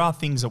Canberra. There are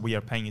things that we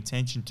are paying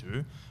attention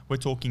to. We're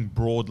talking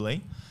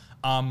broadly.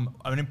 An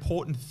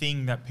important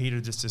thing that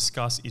Peter just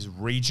discussed is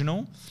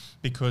regional,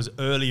 because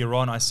earlier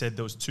on I said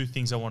there was two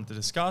things I wanted to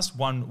discuss.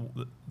 One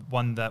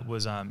that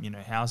was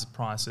house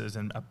prices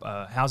and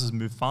houses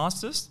move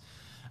fastest.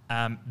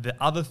 The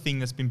other thing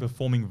that's been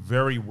performing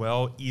very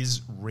well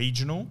is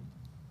regional.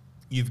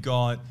 You've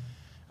got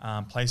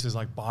places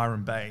like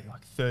Byron Bay,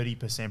 like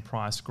 30%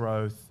 price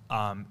growth.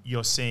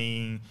 You're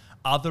seeing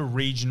other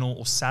regional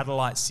or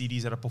satellite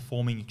cities that are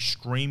performing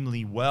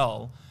extremely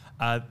well.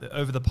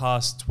 Over the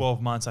past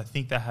 12 months, I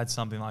think they had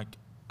something like,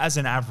 as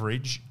an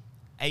average,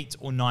 8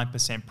 or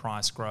 9%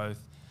 price growth.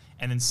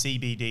 And then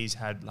CBDs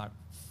had like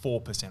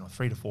 4% or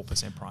 3 to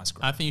 4% price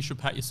growth. I think you should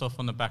pat yourself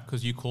on the back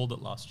because you called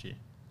it last year.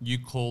 You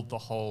called the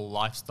whole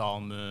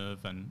lifestyle move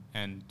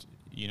and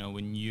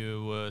when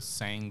you were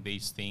saying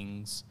these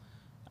things,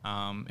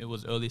 it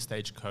was early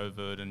stage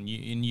COVID and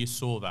you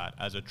saw that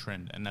as a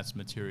trend and that's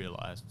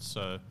materialized.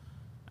 So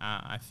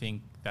I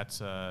think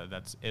that's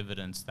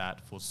evidence that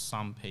for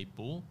some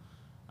people,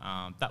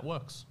 that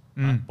works.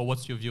 Right? But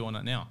what's your view on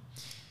it now?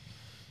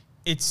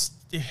 Do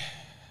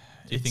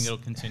you think it'll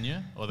continue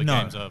or the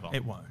game's over?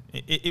 It won't.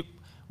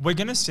 We're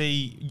going to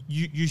see,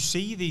 you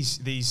see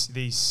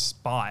these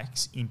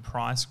spikes in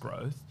price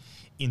growth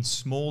in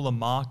smaller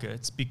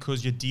markets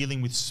because you're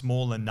dealing with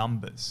smaller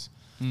numbers.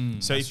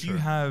 So if you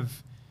have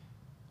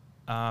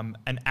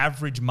an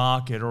average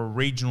market or a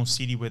regional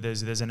city where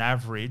there's an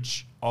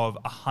average of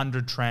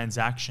 100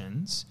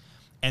 transactions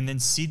and then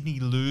Sydney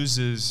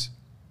loses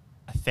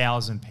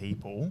 1,000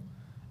 people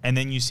and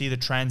then you see the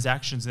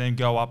transactions then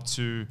go up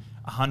to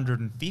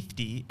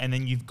 150 and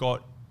then you've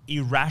got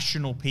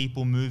irrational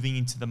people moving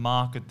into the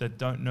market that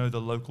don't know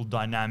the local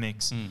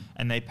dynamics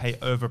and they pay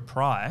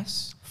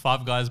overprice.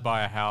 5 guys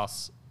buy a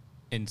house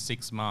in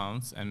 6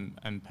 months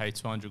and pay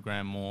 200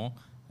 grand more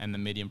and the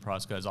median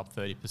price goes up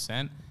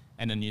 30%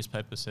 and the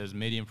newspaper says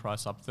median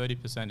price up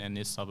 30% in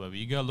this suburb.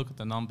 You go look at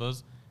the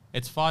numbers,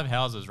 it's 5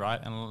 houses,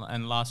 right?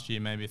 And last year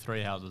maybe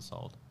 3 houses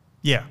sold.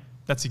 Yeah,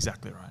 that's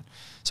exactly right.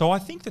 So I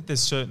think that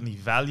there's certainly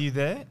value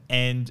there,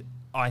 and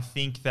I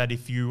think that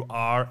if you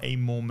are a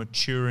more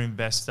mature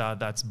investor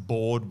that's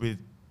bored with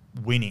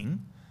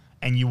winning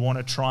and you want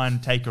to try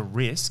and take a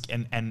risk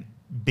and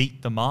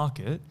beat the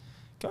market,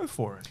 go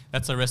for it.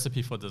 That's a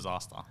recipe for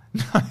disaster.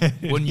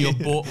 When you're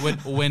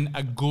when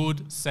a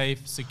good,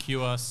 safe,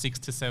 secure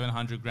 600 to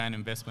 700 grand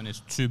investment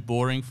is too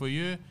boring for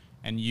you,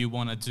 and you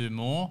want to do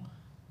more,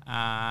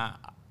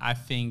 I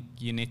think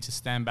you need to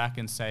stand back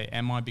and say,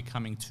 am I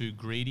becoming too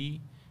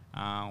greedy?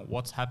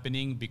 What's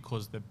happening?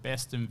 Because the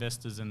best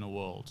investors in the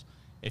world,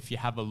 if you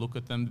have a look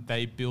at them,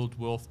 they build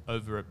wealth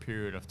over a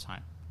period of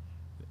time.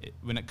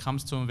 When it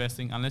comes to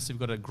investing, unless you've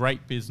got a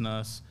great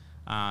business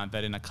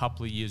that in a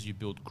couple of years you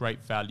build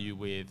great value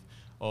with,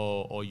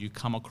 or you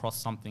come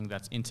across something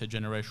that's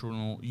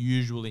intergenerational,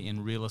 usually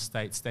in real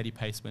estate, steady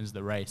pace wins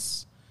the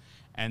race.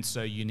 And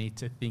so you need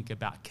to think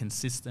about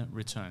consistent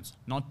returns,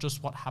 not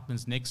just what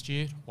happens next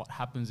year, what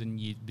happens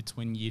in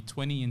between year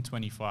 20 and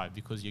 25,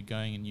 because you're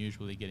going and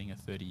usually getting a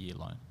 30-year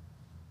loan.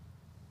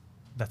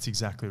 That's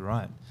exactly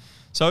right.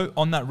 So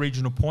on that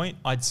regional point,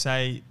 I'd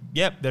say,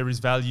 yep, there is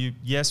value.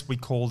 Yes, we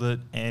called it.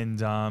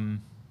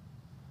 And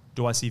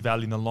do I see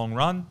value in the long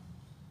run?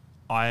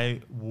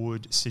 I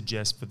would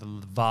suggest for the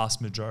vast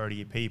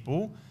majority of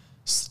people,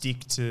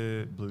 stick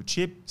to blue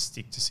chip,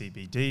 stick to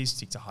CBD,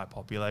 stick to high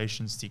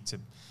population, stick to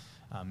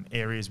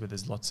areas where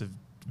there's lots of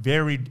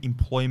varied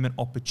employment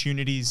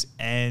opportunities,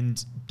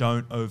 and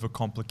don't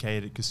overcomplicate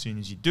it, because as soon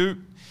as you do,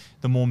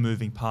 the more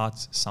moving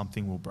parts,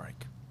 something will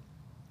break.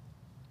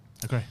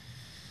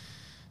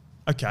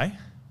 Okay,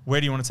 where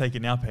do you want to take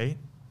it now, Pete?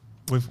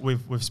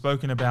 We've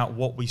spoken about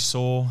what we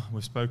saw.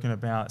 We've spoken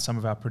about some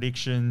of our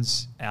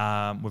predictions.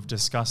 We've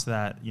discussed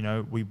that,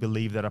 we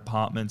believe that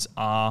apartments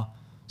are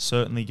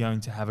certainly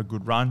going to have a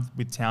good run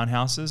with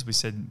townhouses. We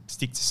said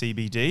stick to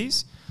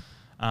CBDs.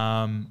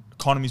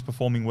 Economy's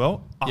performing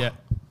well. Yeah.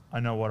 I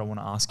know what I want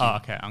to ask you. Oh,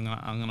 okay. I'm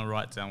gonna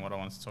write down what I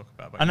want to talk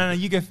about. No,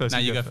 you go first. No,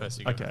 you go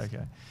first. Okay.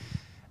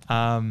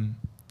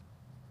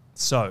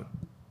 So,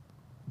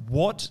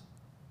 what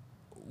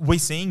we're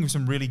seeing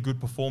some really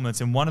good performance,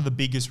 and one of the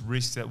biggest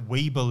risks that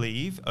we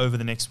believe over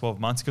the next 12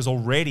 months, because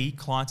already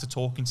clients are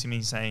talking to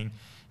me saying,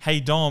 "Hey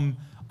Dom,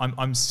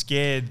 I'm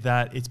scared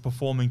that it's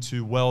performing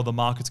too well. The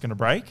market's going to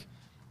break.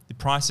 The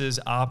prices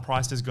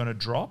going to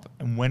drop,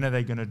 and when are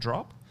they going to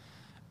drop?"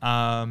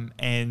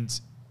 And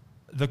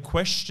the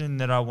question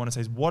that I want to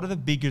say is, what are the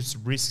biggest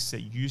risks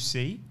that you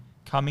see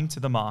coming to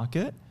the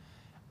market?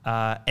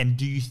 And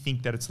do you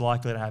think that it's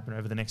likely to happen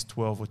over the next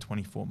 12 or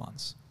 24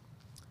 months?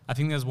 I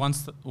think there's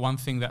one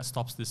thing that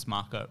stops this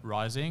market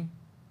rising.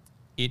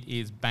 It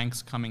is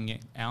banks coming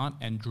out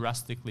and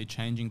drastically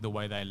changing the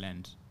way they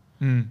lend.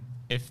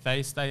 If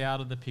they stay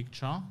out of the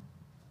picture,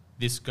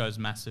 this goes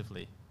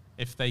massively.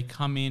 If they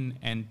come in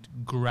and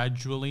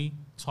gradually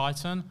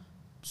tighten,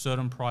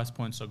 certain price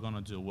points are going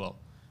to do well.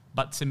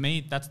 But to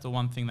me, that's the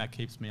one thing that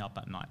keeps me up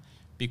at night,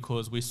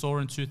 because we saw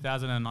in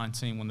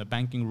 2019 when the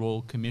Banking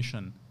Royal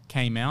Commission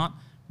came out,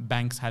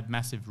 banks had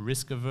massive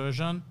risk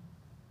aversion.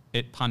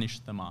 It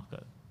punished the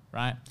market,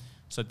 right?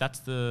 So that's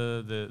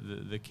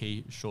the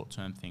key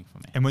short-term thing for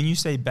me. And when you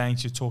say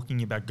banks, you're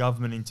talking about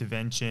government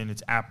intervention.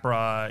 It's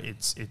APRA.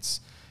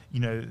 It's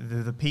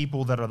the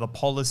people that are the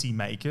policy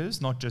makers,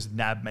 not just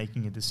NAB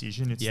making a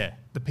decision. It's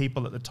the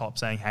people at the top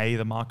saying, "Hey,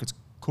 the market's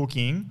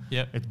cooking.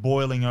 Yep. It's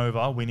boiling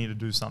over. We need to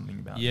do something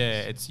about it." Yeah,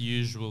 it's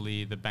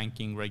usually the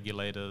banking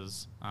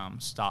regulators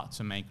start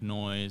to make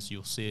noise.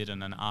 You'll see it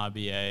in an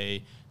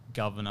RBA.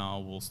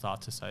 Governor will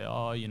start to say,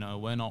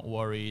 we're not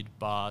worried,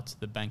 but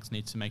the banks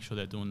need to make sure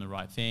they're doing the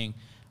right thing.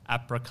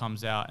 APRA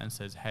comes out and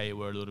says, hey,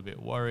 we're a little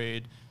bit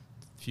worried.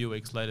 A few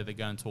weeks later, they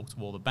go and talk to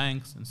all the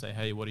banks and say,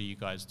 hey, what are you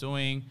guys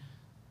doing?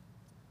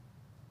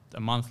 A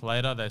month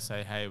later, they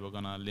say, hey, we're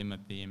going to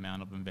limit the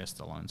amount of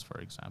investor loans, for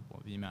example,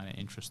 the amount of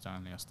interest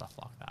only or stuff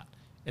like that.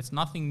 It's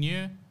nothing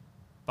new,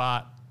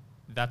 but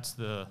that's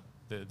the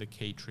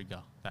key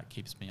trigger that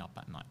keeps me up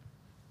at night.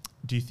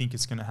 Do you think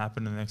it's going to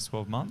happen in the next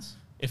 12 months?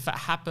 If it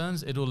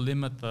happens, it'll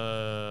limit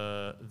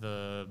the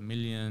 $1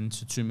 million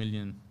to $2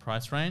 million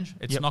price range.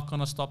 It's not going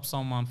to stop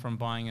someone from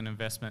buying an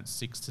investment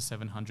 600 to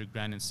 700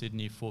 grand in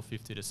Sydney,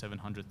 $450,000 to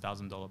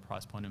 $700,000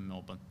 price point in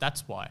Melbourne.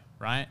 That's why,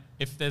 right?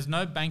 If there's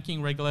no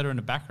banking regulator in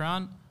the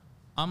background,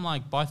 I'm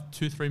like, buy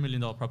 $2-3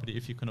 million property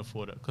if you can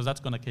afford it, because that's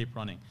going to keep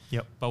running.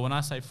 Yep. But when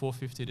I say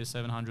 450 to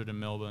 700 in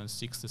Melbourne,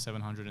 600 to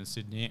 700 in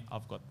Sydney,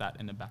 I've got that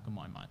in the back of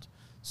my mind.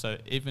 So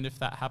even if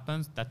that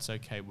happens, that's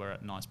okay. We're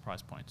at nice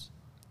price points.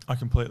 I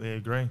completely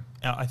agree.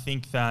 I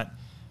think that,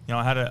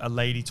 I had a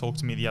lady talk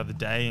to me the other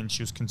day, and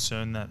she was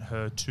concerned that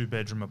her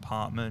 2-bedroom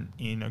apartment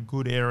in a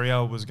good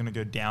area was going to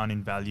go down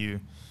in value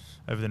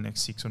over the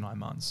next 6 or 9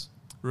 months.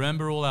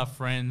 Remember all our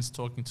friends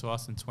talking to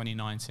us in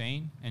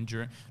 2019? And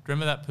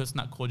remember that person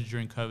that called you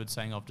during COVID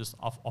saying, I've just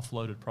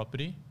offloaded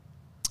property?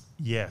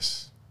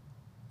 Yes.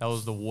 That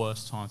was the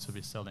worst time to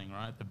be selling,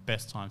 right? The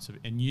best time to be.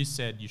 And you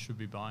said you should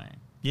be buying.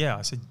 Yeah,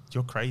 I said,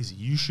 you're crazy.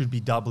 You should be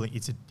doubling.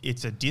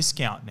 It's a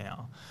discount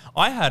now.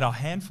 I had a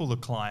handful of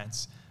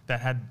clients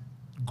that had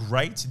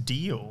great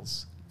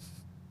deals.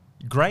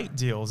 Great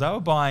deals. They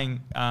were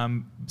buying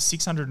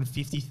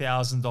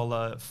 $650,000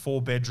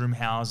 4-bedroom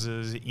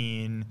houses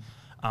in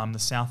the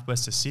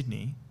southwest of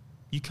Sydney.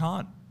 You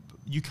can't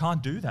you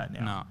can't do that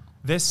now. No.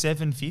 They're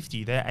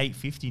 750, they're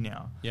 850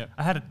 now. Yep.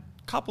 I had a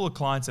couple of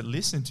clients that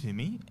listened to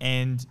me,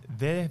 and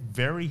they're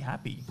very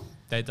happy.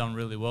 They've done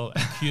really well,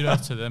 and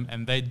kudos to them,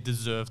 and they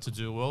deserve to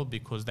do well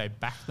because they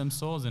backed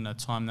themselves in a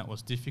time that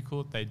was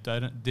difficult. They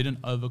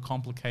didn't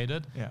overcomplicate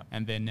it, Yeah.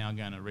 and they're now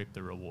going to reap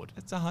the reward.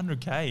 It's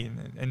 100K,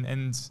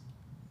 and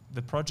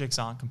the projects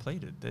aren't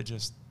completed. They're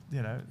just,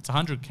 It's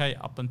 100K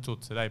up until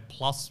today,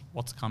 plus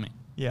what's coming.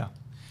 yeah.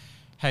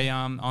 Hey,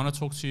 I want to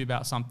talk to you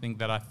about something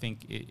that I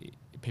think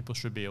people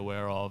should be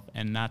aware of,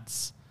 and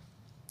that's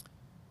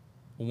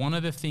one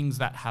of the things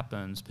that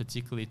happens,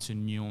 particularly to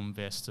new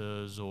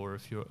investors, or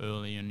if you're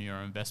early in your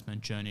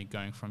investment journey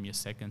going from your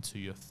second to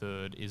your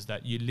third, is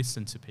that you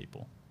listen to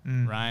people,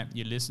 right?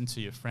 You listen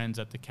to your friends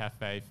at the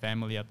cafe,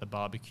 family at the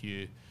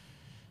barbecue.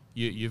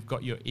 You've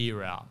got your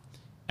ear out.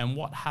 And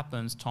what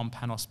happens, Tom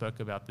Panos spoke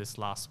about this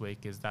last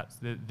week, is that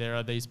there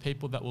are these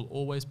people that will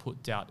always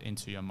put doubt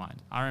into your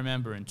mind. I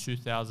remember in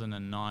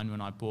 2009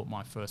 when I bought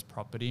my first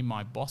property,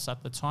 my boss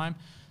at the time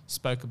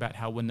spoke about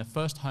how when the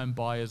first home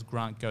buyer's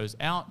grant goes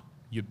out,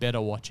 you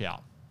better watch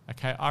out.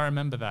 Okay, I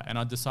remember that, and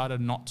I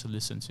decided not to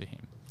listen to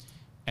him.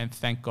 And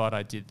thank God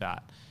I did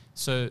that.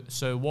 So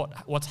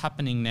what's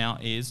happening now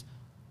is,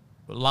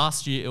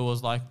 last year it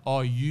was like, oh,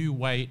 you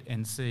wait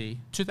and see.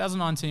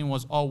 2019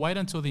 was, oh, wait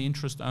until the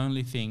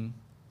interest-only thing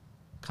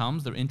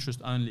comes, the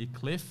interest-only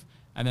cliff,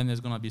 and then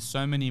there's going to be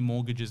so many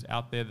mortgages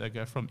out there that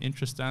go from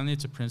interest-only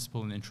to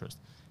principal and interest.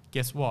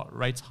 Guess what?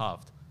 Rates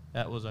halved.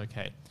 That was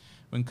okay.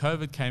 When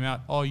COVID came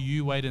out, oh,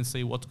 you wait and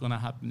see what's going to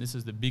happen. This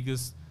is the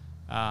biggest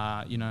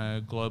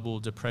global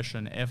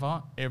depression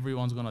ever.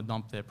 Everyone's going to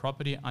dump their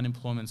property.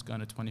 Unemployment's going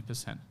to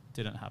 20%.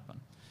 Didn't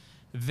happen.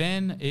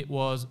 Then it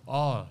was,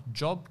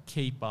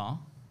 JobKeeper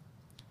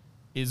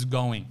is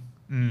going.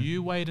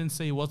 You wait and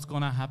see what's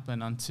going to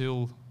happen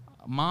until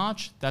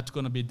March. That's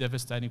going to be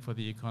devastating for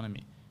the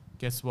economy.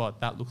 Guess what?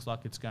 That looks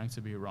like it's going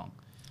to be wrong.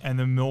 And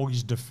the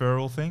mortgage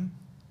deferral thing?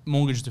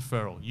 Mortgage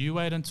deferral. You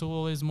wait until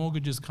all these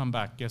mortgages come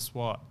back. Guess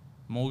what?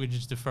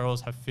 Mortgage deferrals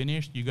have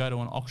finished. You go to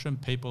an auction,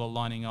 people are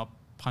lining up,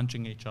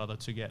 punching each other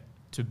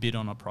to bid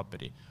on a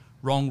property.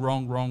 Wrong.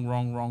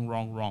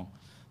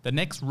 The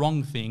next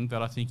wrong thing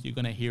that I think you're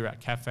going to hear at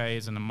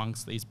cafes and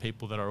amongst these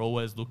people that are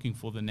always looking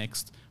for the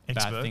next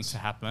bad thing to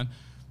happen,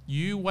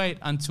 you wait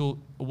until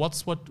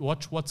what's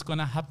going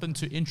to happen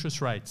to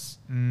interest rates.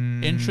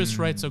 Interest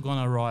rates are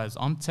going to rise.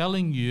 I'm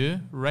telling you,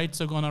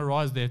 rates are going to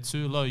rise. They're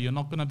too low. You're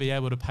not going to be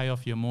able to pay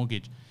off your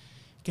mortgage.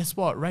 Guess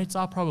what? Rates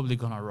are probably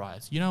going to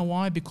rise. You know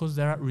why? Because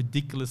they're at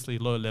ridiculously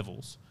low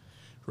levels.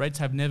 Rates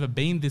have never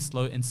been this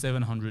low in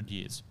 700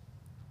 years.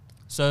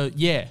 So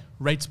yeah,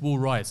 rates will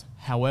rise.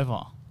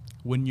 However,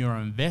 when you're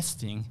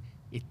investing,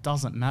 it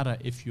doesn't matter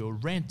if your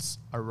rents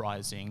are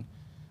rising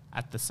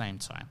at the same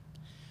time.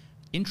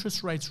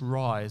 Interest rates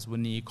rise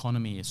when the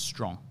economy is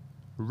strong.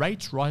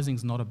 Rates rising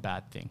is not a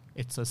bad thing.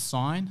 It's a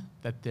sign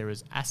that there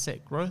is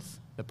asset growth.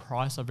 The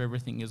price of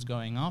everything is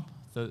going up.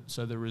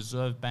 So the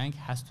Reserve Bank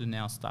has to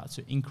now start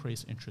to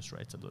increase interest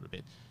rates a little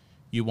bit.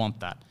 You want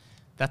that.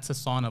 That's a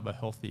sign of a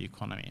healthy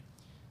economy.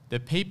 The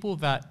people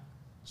that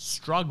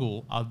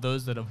struggle are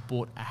those that have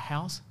bought a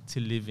house to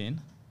live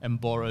in and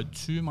borrowed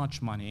too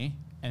much money,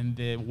 and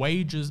their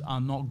wages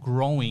are not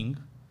growing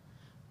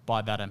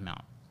by that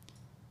amount.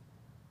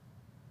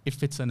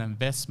 If it's an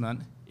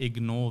investment,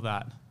 ignore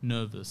that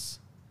nervous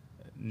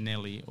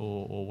Nelly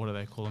or what do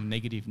they call them,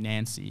 negative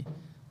Nancy,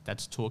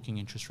 that's talking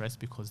interest rates,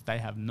 because they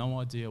have no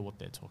idea what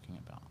they're talking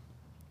about.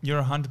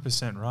 You're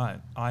 100% right.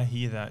 I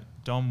hear that.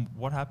 Dom,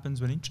 what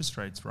happens when interest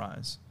rates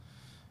rise?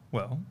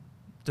 Well,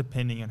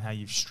 depending on how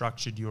you've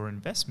structured your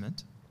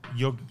investment,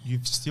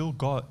 you've still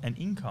got an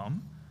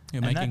income.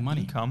 You're making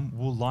money. Income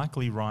will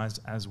likely rise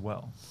as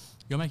well.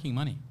 You're making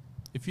money.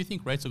 If you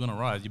think rates are going to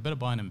rise, you better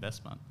buy an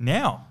investment.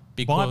 Now,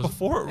 buy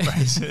before it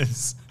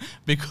raises.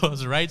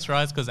 Because rates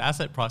rise because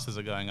asset prices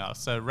are going up.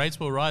 So rates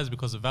will rise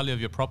because the value of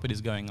your property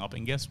is going up.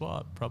 And guess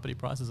what? Property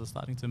prices are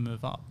starting to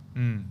move up.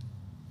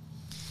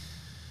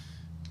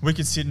 We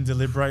could sit and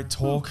deliberate,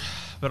 talk,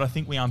 but I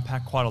think we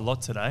unpacked quite a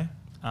lot today.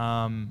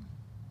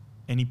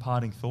 Any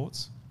parting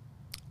thoughts?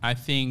 I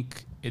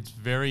think it's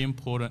very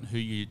important who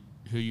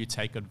you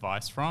take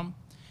advice from.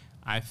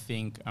 I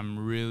think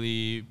I'm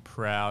really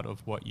proud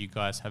of what you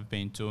guys have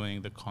been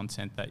doing, the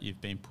content that you've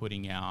been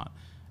putting out.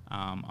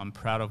 I'm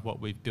proud of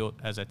what we've built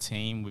as a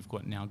team. We've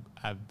got now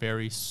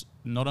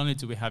not only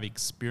do we have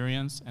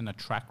experience and a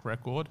track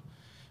record,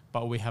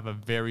 but we have a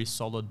very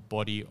solid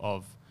body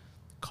of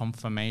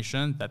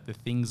confirmation that the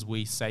things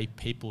we say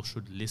people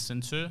should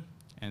listen to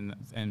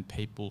and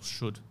people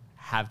should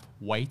have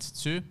weight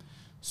to.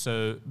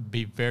 So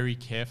be very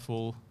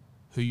careful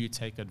who you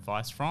take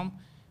advice from.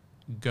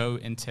 Go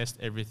and test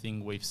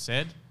everything we've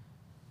said,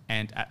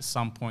 and at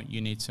some point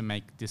you need to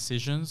make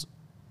decisions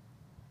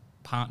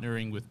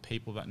partnering with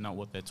people that know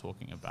what they're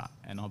talking about,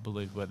 and I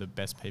believe we're the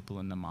best people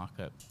in the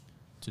market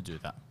to do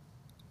that.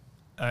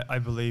 I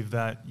believe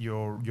that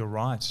you're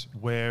right.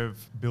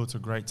 We've built a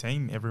great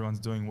team. Everyone's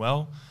doing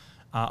well.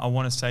 I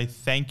want to say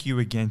thank you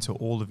again to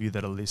all of you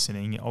that are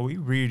listening. We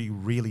really,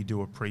 really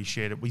do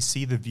appreciate it. We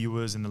see the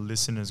viewers and the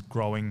listeners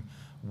growing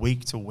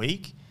week to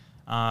week.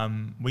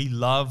 We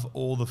love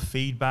all the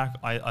feedback.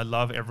 I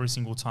love every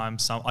single time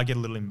I get a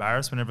little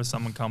embarrassed whenever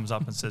someone comes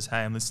up and says, hey,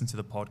 I'm listening to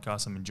the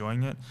podcast, I'm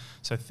enjoying it.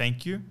 So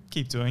thank you.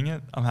 Keep doing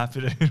it. I'm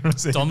happy to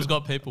receive Dom's it.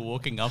 got people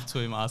walking up to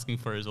him asking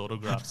for his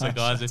autograph. So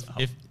guys,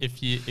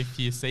 if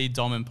you see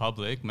Dom in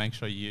public, make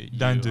sure you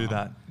don't do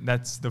that.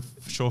 That's the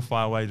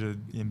surefire way to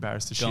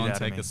embarrass the shit go out and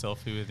of me. take a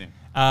selfie with him.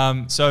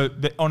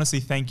 Honestly,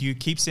 thank you.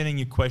 Keep sending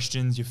your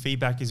questions. Your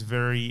feedback is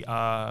very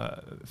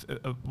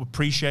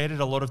appreciated.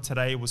 A lot of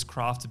today was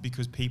crafted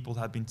because people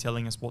have been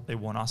telling us what they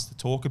want us to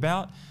talk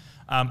about.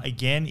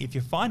 Again, if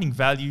you're finding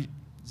value,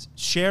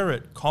 share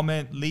it,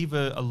 comment, leave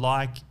a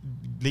like,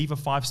 leave a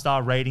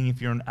 5-star rating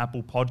if you're on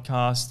Apple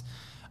Podcast.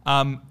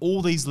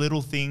 All these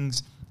little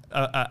things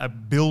are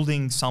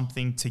building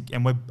something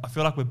and I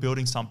feel like we're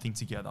building something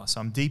together.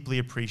 So I'm deeply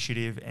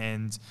appreciative,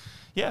 and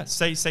yeah,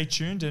 stay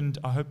tuned, and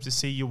I hope to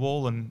see you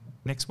all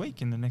next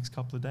week in the next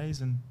couple of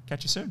days, and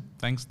catch you soon.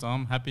 Thanks,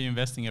 Dom. Happy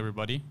investing,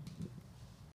 everybody.